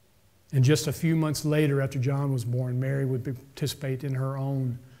 And just a few months later, after John was born, Mary would participate in her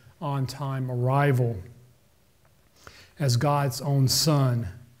own on-time arrival as God's own son,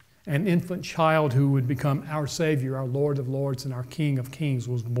 an infant child who would become our Savior, our Lord of Lords, and our King of Kings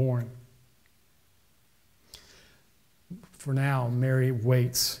was born. For now, Mary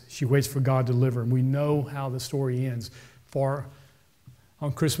waits. She waits for God to deliver. And we know how the story ends. For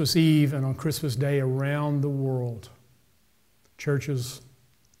on Christmas Eve and on Christmas Day around the world, churches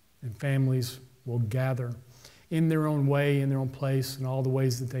and families will gather in their own way, in their own place, in all the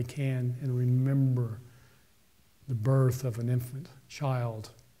ways that they can, and remember the birth of an infant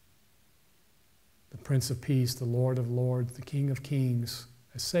child, the Prince of Peace, the Lord of Lords, the King of Kings,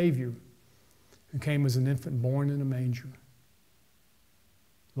 a Savior who came as an infant born in a manger,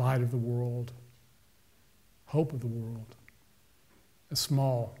 light of the world, hope of the world, a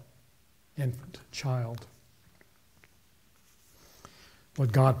small infant child.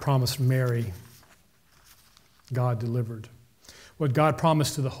 What God promised Mary, God delivered. What God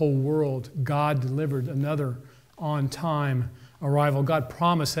promised to the whole world, God delivered. Another on-time arrival. God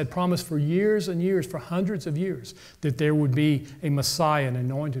had promised for years and years, for hundreds of years, that there would be a Messiah, an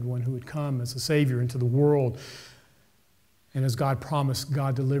anointed one who would come as a Savior into the world. And as God promised,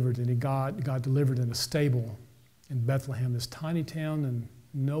 God delivered. And God delivered in a stable in Bethlehem, this tiny town in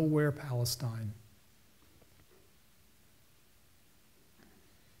nowhere, Palestine.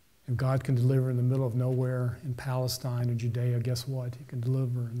 If God can deliver in the middle of nowhere in Palestine or Judea, guess what? He can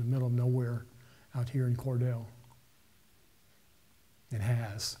deliver in the middle of nowhere out here in Cordell. It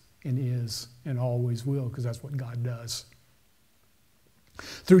has and is and always will, because that's what God does.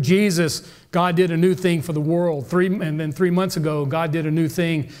 Through Jesus, God did a new thing for the world. And then 3 months ago, God did a new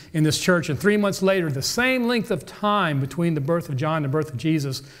thing in this church. And 3 months later, the same length of time between the birth of John and the birth of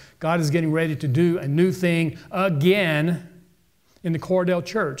Jesus, God is getting ready to do a new thing again in the Cordell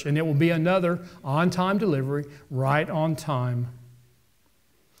church. And it will be another on-time delivery, right on time.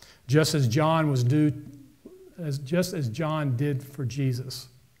 Just as John did for Jesus.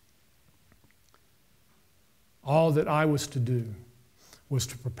 All that I was to do was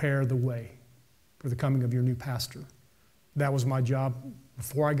to prepare the way for the coming of your new pastor. That was my job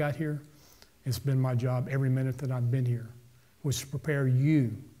before I got here. It's been my job every minute that I've been here, was to prepare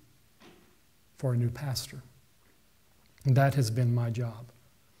you for a new pastor. And that has been my job.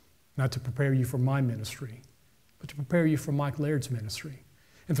 Not to prepare you for my ministry, but to prepare you for Mike Laird's ministry.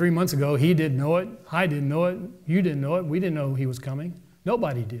 And 3 months ago, he didn't know it, I didn't know it, you didn't know it, we didn't know he was coming.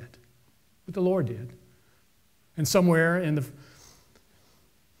 Nobody did, but the Lord did. And somewhere in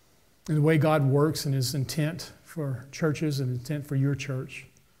the way God works and His intent for churches and intent for your church,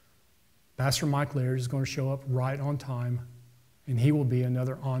 Pastor Mike Laird is going to show up right on time, and he will be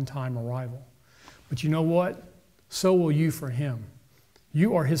another on-time arrival. But you know what? So will you for him.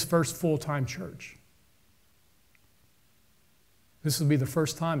 You are his first full-time church. This will be the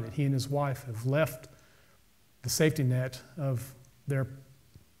first time that he and his wife have left the safety net of their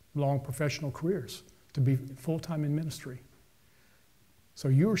long professional careers to be full-time in ministry. So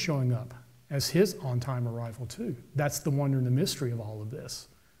you are showing up as his on-time arrival too. That's the wonder and the mystery of all of this.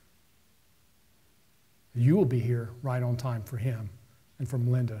 You will be here right on time for him and for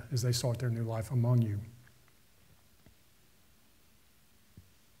Melinda as they start their new life among you.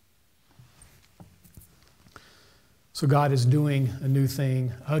 So God is doing a new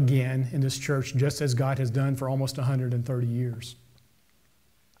thing again in this church, just as God has done for almost 130 years.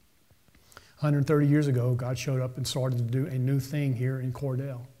 130 years ago, God showed up and started to do a new thing here in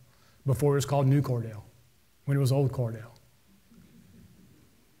Cordell. Before it was called New Cordell, when it was Old Cordell.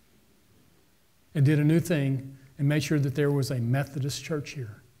 And did a new thing and made sure that there was a Methodist church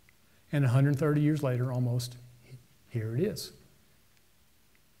here. And 130 years later, almost, here it is.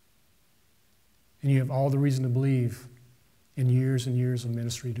 And you have all the reason to believe in years and years of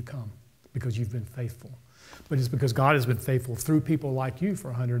ministry to come because you've been faithful. But it's because God has been faithful through people like you for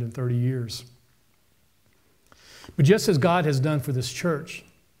 130 years. But just as God has done for this church,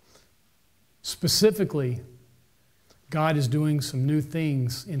 specifically, God is doing some new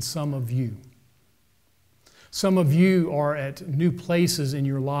things in some of you. Some of you are at new places in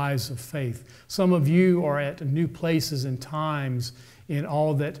your lives of faith. Some of you are at new places and times in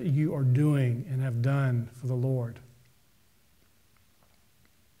all that you are doing and have done for the Lord.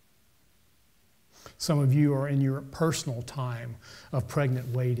 Some of you are in your personal time of pregnant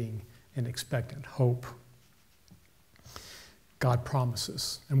waiting and expectant hope. God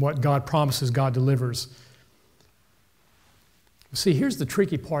promises. And what God promises, God delivers. See, here's the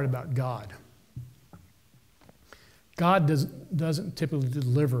tricky part about God. God doesn't typically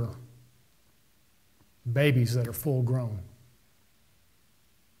deliver babies that are full grown.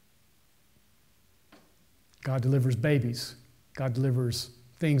 God delivers babies. God delivers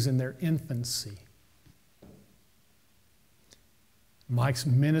things in their infancy. Mike's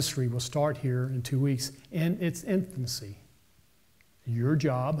ministry will start here in 2 weeks in its infancy. Your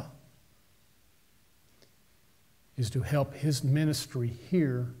job is to help his ministry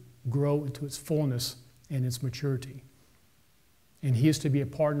here grow into its fullness and its maturity. And he is to be a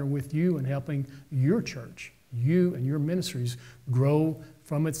partner with you in helping your church, you and your ministries, grow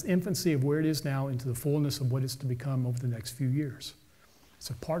from its infancy of where it is now into the fullness of what it's to become over the next few years. It's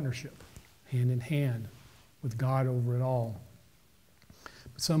a partnership, hand in hand, with God over it all.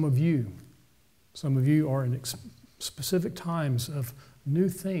 But some of you are in specific times of new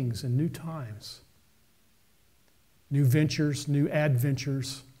things and new times, new ventures, new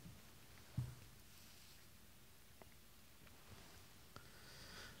adventures.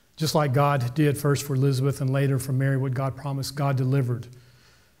 Just like God did first for Elizabeth and later for Mary, what God promised, God delivered.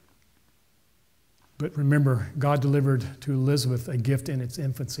 But remember, God delivered to Elizabeth a gift in its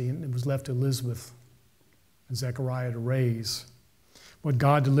infancy, and it was left to Elizabeth and Zechariah to raise. What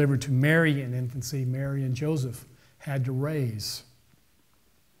God delivered to Mary in infancy, Mary and Joseph had to raise.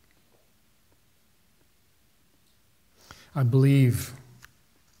 I believe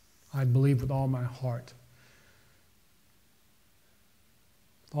with all my heart,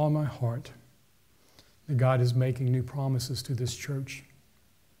 that God is making new promises to this church.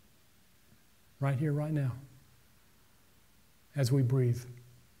 Right here, right now. As we breathe,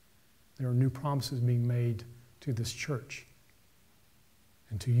 there are new promises being made to this church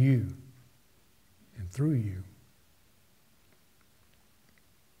and to you and through you.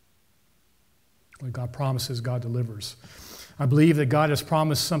 What God promises, God delivers. I believe that God has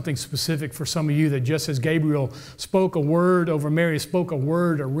promised something specific for some of you, that just as Gabriel spoke a word over Mary, spoke a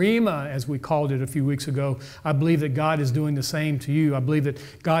word, a rhema, as we called it a few weeks ago, I believe that God is doing the same to you. I believe that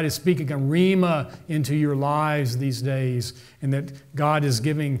God is speaking a rhema into your lives these days, and that God is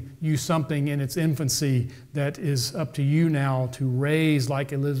giving you something in its infancy that is up to you now to raise,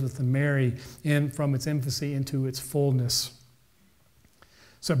 like Elizabeth and Mary, from its infancy into its fullness.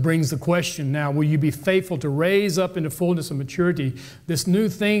 So it brings the question now, will you be faithful to raise up into fullness of maturity this new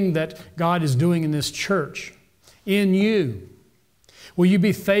thing that God is doing in this church, in you? Will you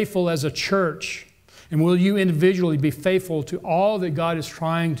be faithful as a church? And will you individually be faithful to all that God is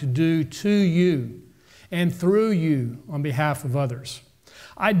trying to do to you and through you on behalf of others?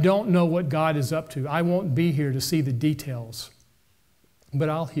 I don't know what God is up to. I won't be here to see the details, but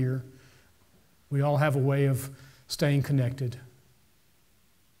I'll hear. We all have a way of staying connected.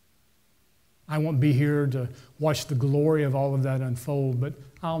 I won't be here to watch the glory of all of that unfold, but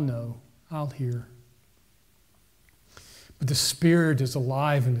I'll know, I'll hear. But the Spirit is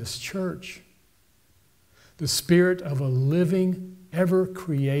alive in this church. The Spirit of a living,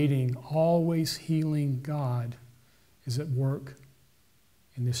 ever-creating, always healing God is at work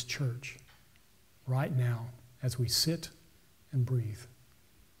in this church right now as we sit and breathe.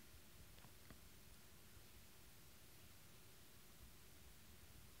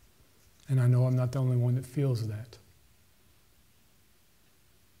 And I know I'm not the only one that feels that.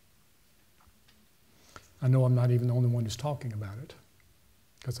 I know I'm not even the only one who's talking about it,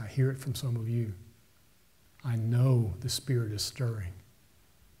 because I hear it from some of you. I know the Spirit is stirring.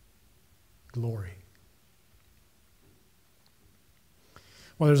 Glory.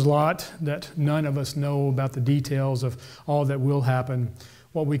 Well, there's a lot that none of us know about the details of all that will happen.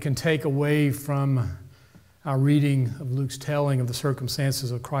 What we can take away from our reading of Luke's telling of the circumstances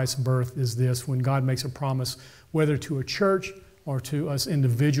of Christ's birth is this: when God makes a promise, whether to a church or to us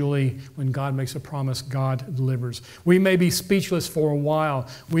individually, when God makes a promise, God delivers. We may be speechless for a while.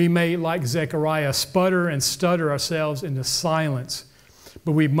 We may, like Zechariah, sputter and stutter ourselves into silence.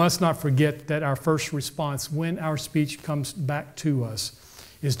 But we must not forget that our first response, when our speech comes back to us,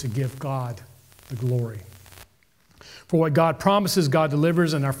 is to give God the glory. For what God promises, God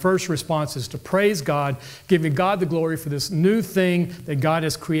delivers, and our first response is to praise God, giving God the glory for this new thing that God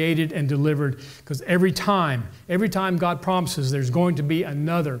has created and delivered. Because every time God promises, there's going to be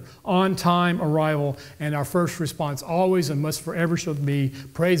another on-time arrival, and our first response always and must forever shall be,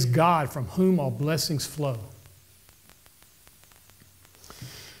 praise God, from whom all blessings flow.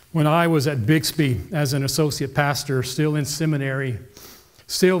 When I was at Bixby as an associate pastor, still in seminary,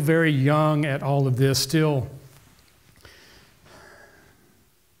 still very young at all of this, still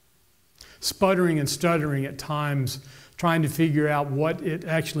sputtering and stuttering at times, trying to figure out what it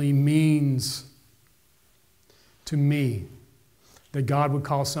actually means to me that God would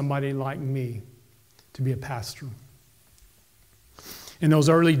call somebody like me to be a pastor. In those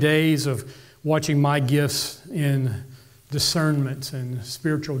early days of watching my gifts in discernment and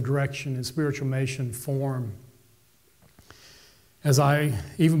spiritual direction and spiritual mission form,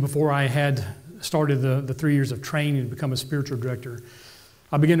 even before I had started the 3 years of training to become a spiritual director,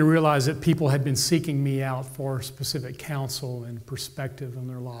 I began to realize that people had been seeking me out for specific counsel and perspective on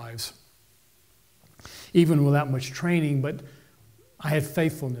their lives, even without much training. But I had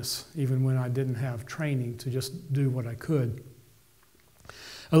faithfulness, even when I didn't have training, to just do what I could.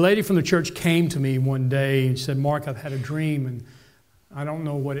 A lady from the church came to me one day and said, "Mark, I've had a dream, and I don't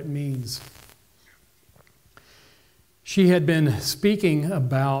know what it means." She had been speaking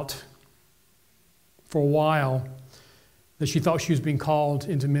about, for a while, that she thought she was being called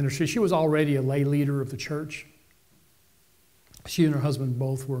into ministry. She was already a lay leader of the church. She and her husband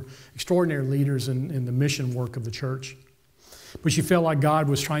both were extraordinary leaders in the mission work of the church. But she felt like God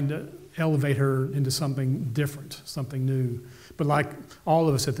was trying to elevate her into something different, something new. But like all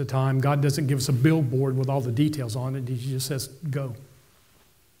of us at the time, God doesn't give us a billboard with all the details on it. He just says, go,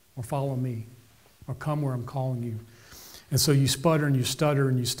 or follow me, or come where I'm calling you. And so you sputter and you stutter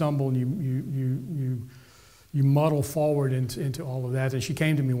and you stumble and you muddle forward into all of that. And she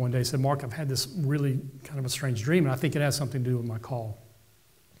came to me one day and said, "Mark, I've had this really kind of a strange dream, and I think it has something to do with my call."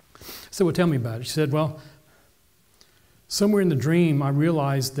 I said, "Well, tell me about it." She said, "Well, somewhere in the dream, I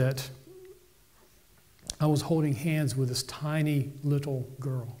realized that I was holding hands with this tiny little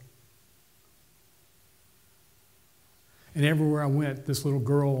girl. And everywhere I went, this little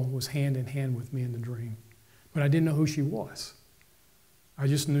girl was hand in hand with me in the dream. But I didn't know who she was. I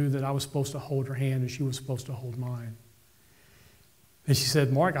just knew that I was supposed to hold her hand and she was supposed to hold mine." And she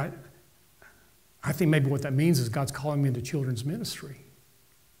said, "Mark, I think maybe what that means is God's calling me into children's ministry."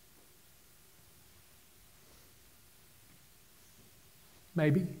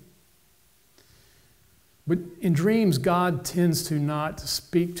 Maybe. But in dreams, God tends to not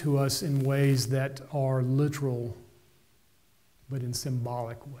speak to us in ways that are literal, but in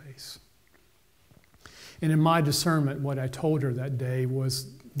symbolic ways. And in my discernment, what I told her that day was,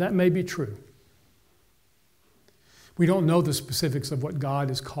 that may be true. We don't know the specifics of what God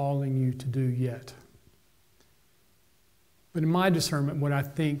is calling you to do yet. But in my discernment, what I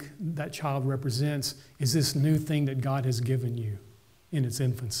think that child represents is this new thing that God has given you in its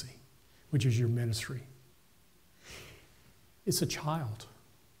infancy, which is your ministry. It's a child.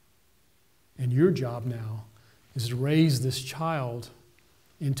 And your job now is to raise this child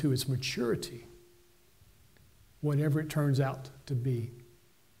into its maturity, whatever it turns out to be.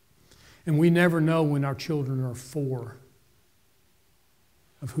 And we never know when our children are 4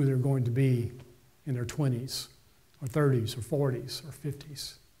 of who they're going to be in their 20s or 30s or 40s or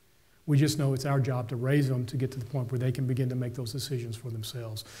 50s. We just know it's our job to raise them to get to the point where they can begin to make those decisions for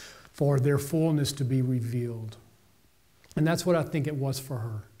themselves, for their fullness to be revealed. And that's what I think it was for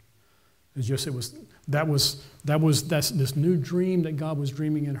her. That's this new dream that God was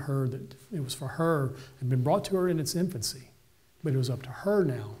dreaming in her, that it was for her, had been brought to her in its infancy, but it was up to her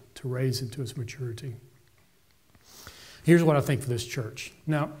now to raise it to its maturity. Here's what I think for this church.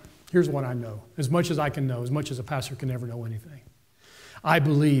 Now, here's what I know. As much as I can know, as much as a pastor can never know anything. I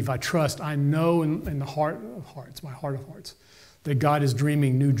believe, I trust, I know in the heart of hearts, my heart of hearts, that God is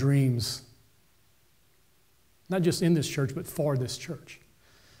dreaming new dreams, not just in this church, but for this church.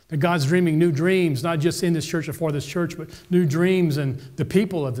 That God's dreaming new dreams, not just in this church or for this church, but new dreams in the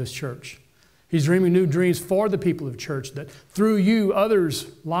people of this church. He's dreaming new dreams for the people of church, that through you,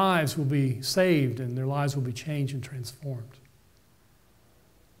 others' lives will be saved and their lives will be changed and transformed.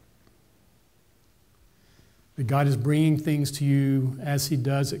 That God is bringing things to you as He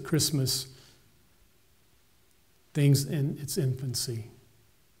does at Christmas, things in its infancy.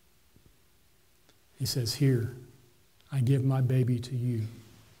 He says, "Here, I give my baby to you.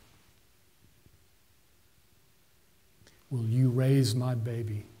 Will you raise my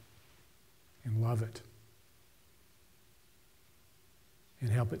baby and love it and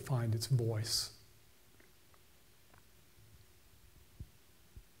help it find its voice?"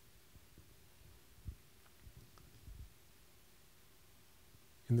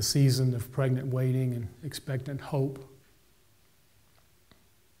 In the season of pregnant waiting and expectant hope,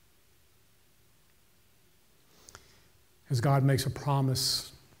 as God makes a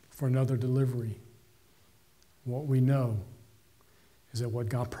promise for another delivery, what we know is that what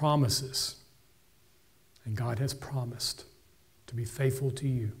God promises, and God has promised to be faithful to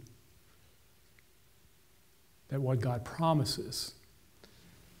you, that what God promises,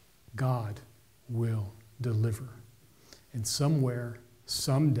 God will deliver. And somewhere,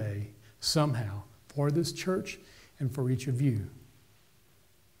 someday, somehow, for this church and for each of you,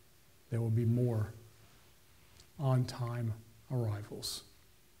 there will be more on-time arrivals.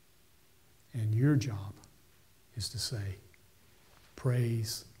 And your job is to say,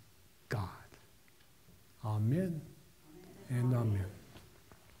 praise God. Amen and amen.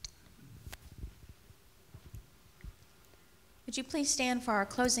 Would you please stand for our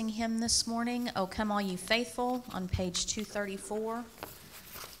closing hymn this morning, "O Come All You Faithful," on page 234.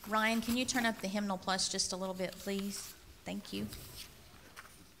 Ryan, can you turn up the hymnal plus just a little bit, please? Thank you.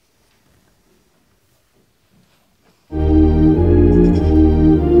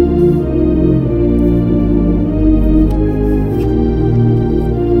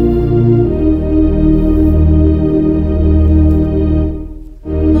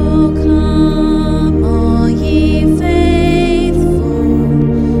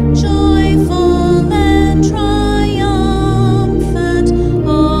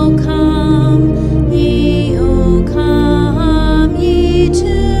 Come,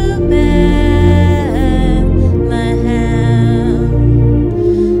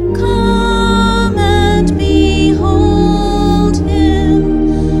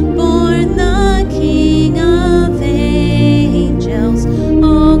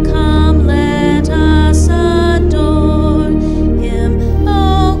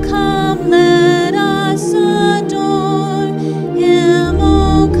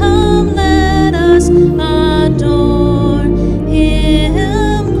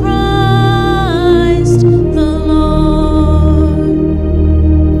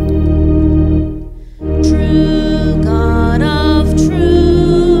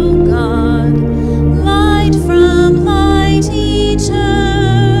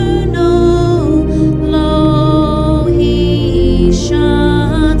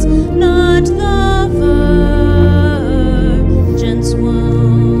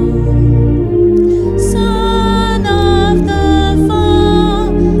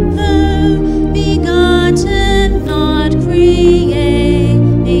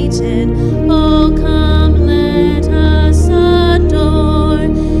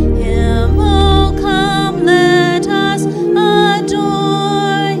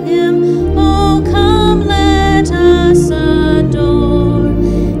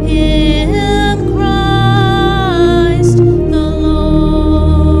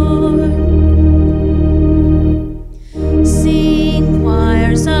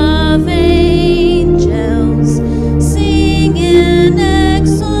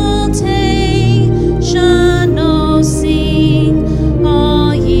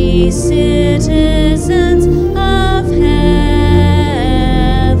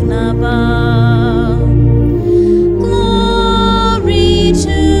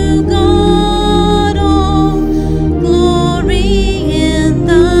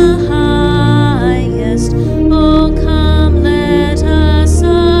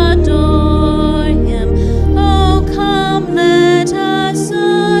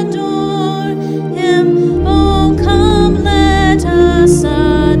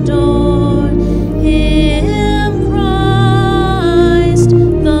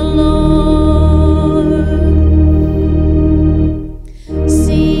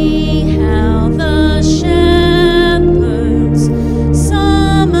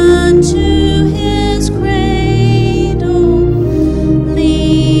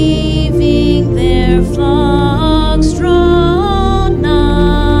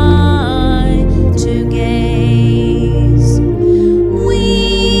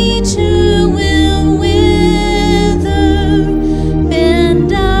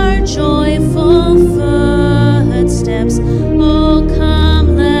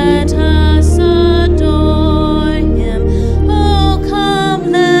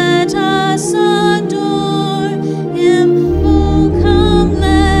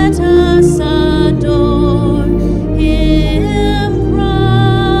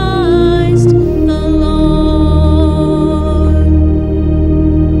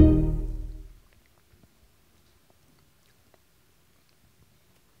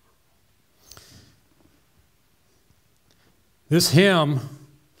 This hymn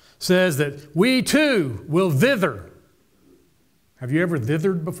says that we too will thither. Have you ever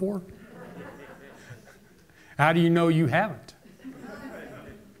thithered before? How do you know you haven't?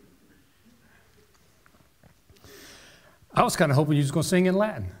 I was kind of hoping you was going to sing in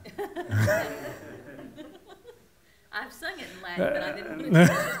Latin. I've sung it in Latin, but I didn't want to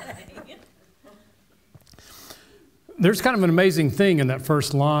today. There's kind of an amazing thing in that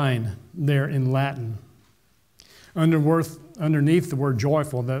first line there in Latin. Underneath the word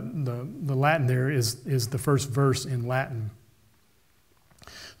joyful, the Latin there is the first verse in Latin.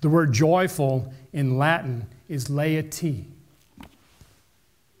 The word joyful in Latin is laity.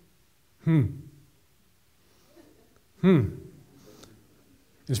 In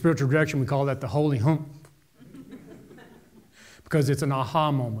spiritual direction, we call that the holy hump. Because it's an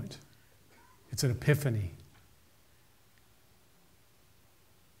aha moment. It's an epiphany.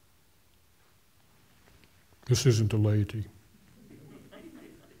 This isn't the laity.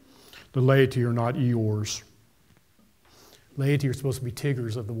 The laity are not Eeyores. Laity are supposed to be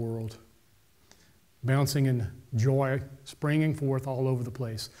Tiggers of the world, bouncing in joy, springing forth all over the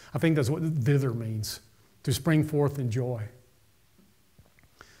place. I think that's what thither means, to spring forth in joy.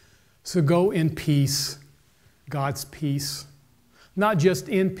 So go in peace, God's peace. Not just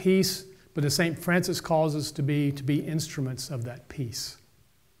in peace, but as St. Francis calls us to be instruments of that peace.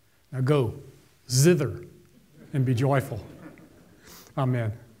 Now go, zither, and be joyful.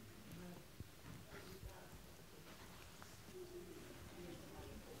 Amen.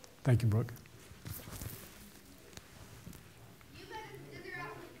 Thank you, Brooke.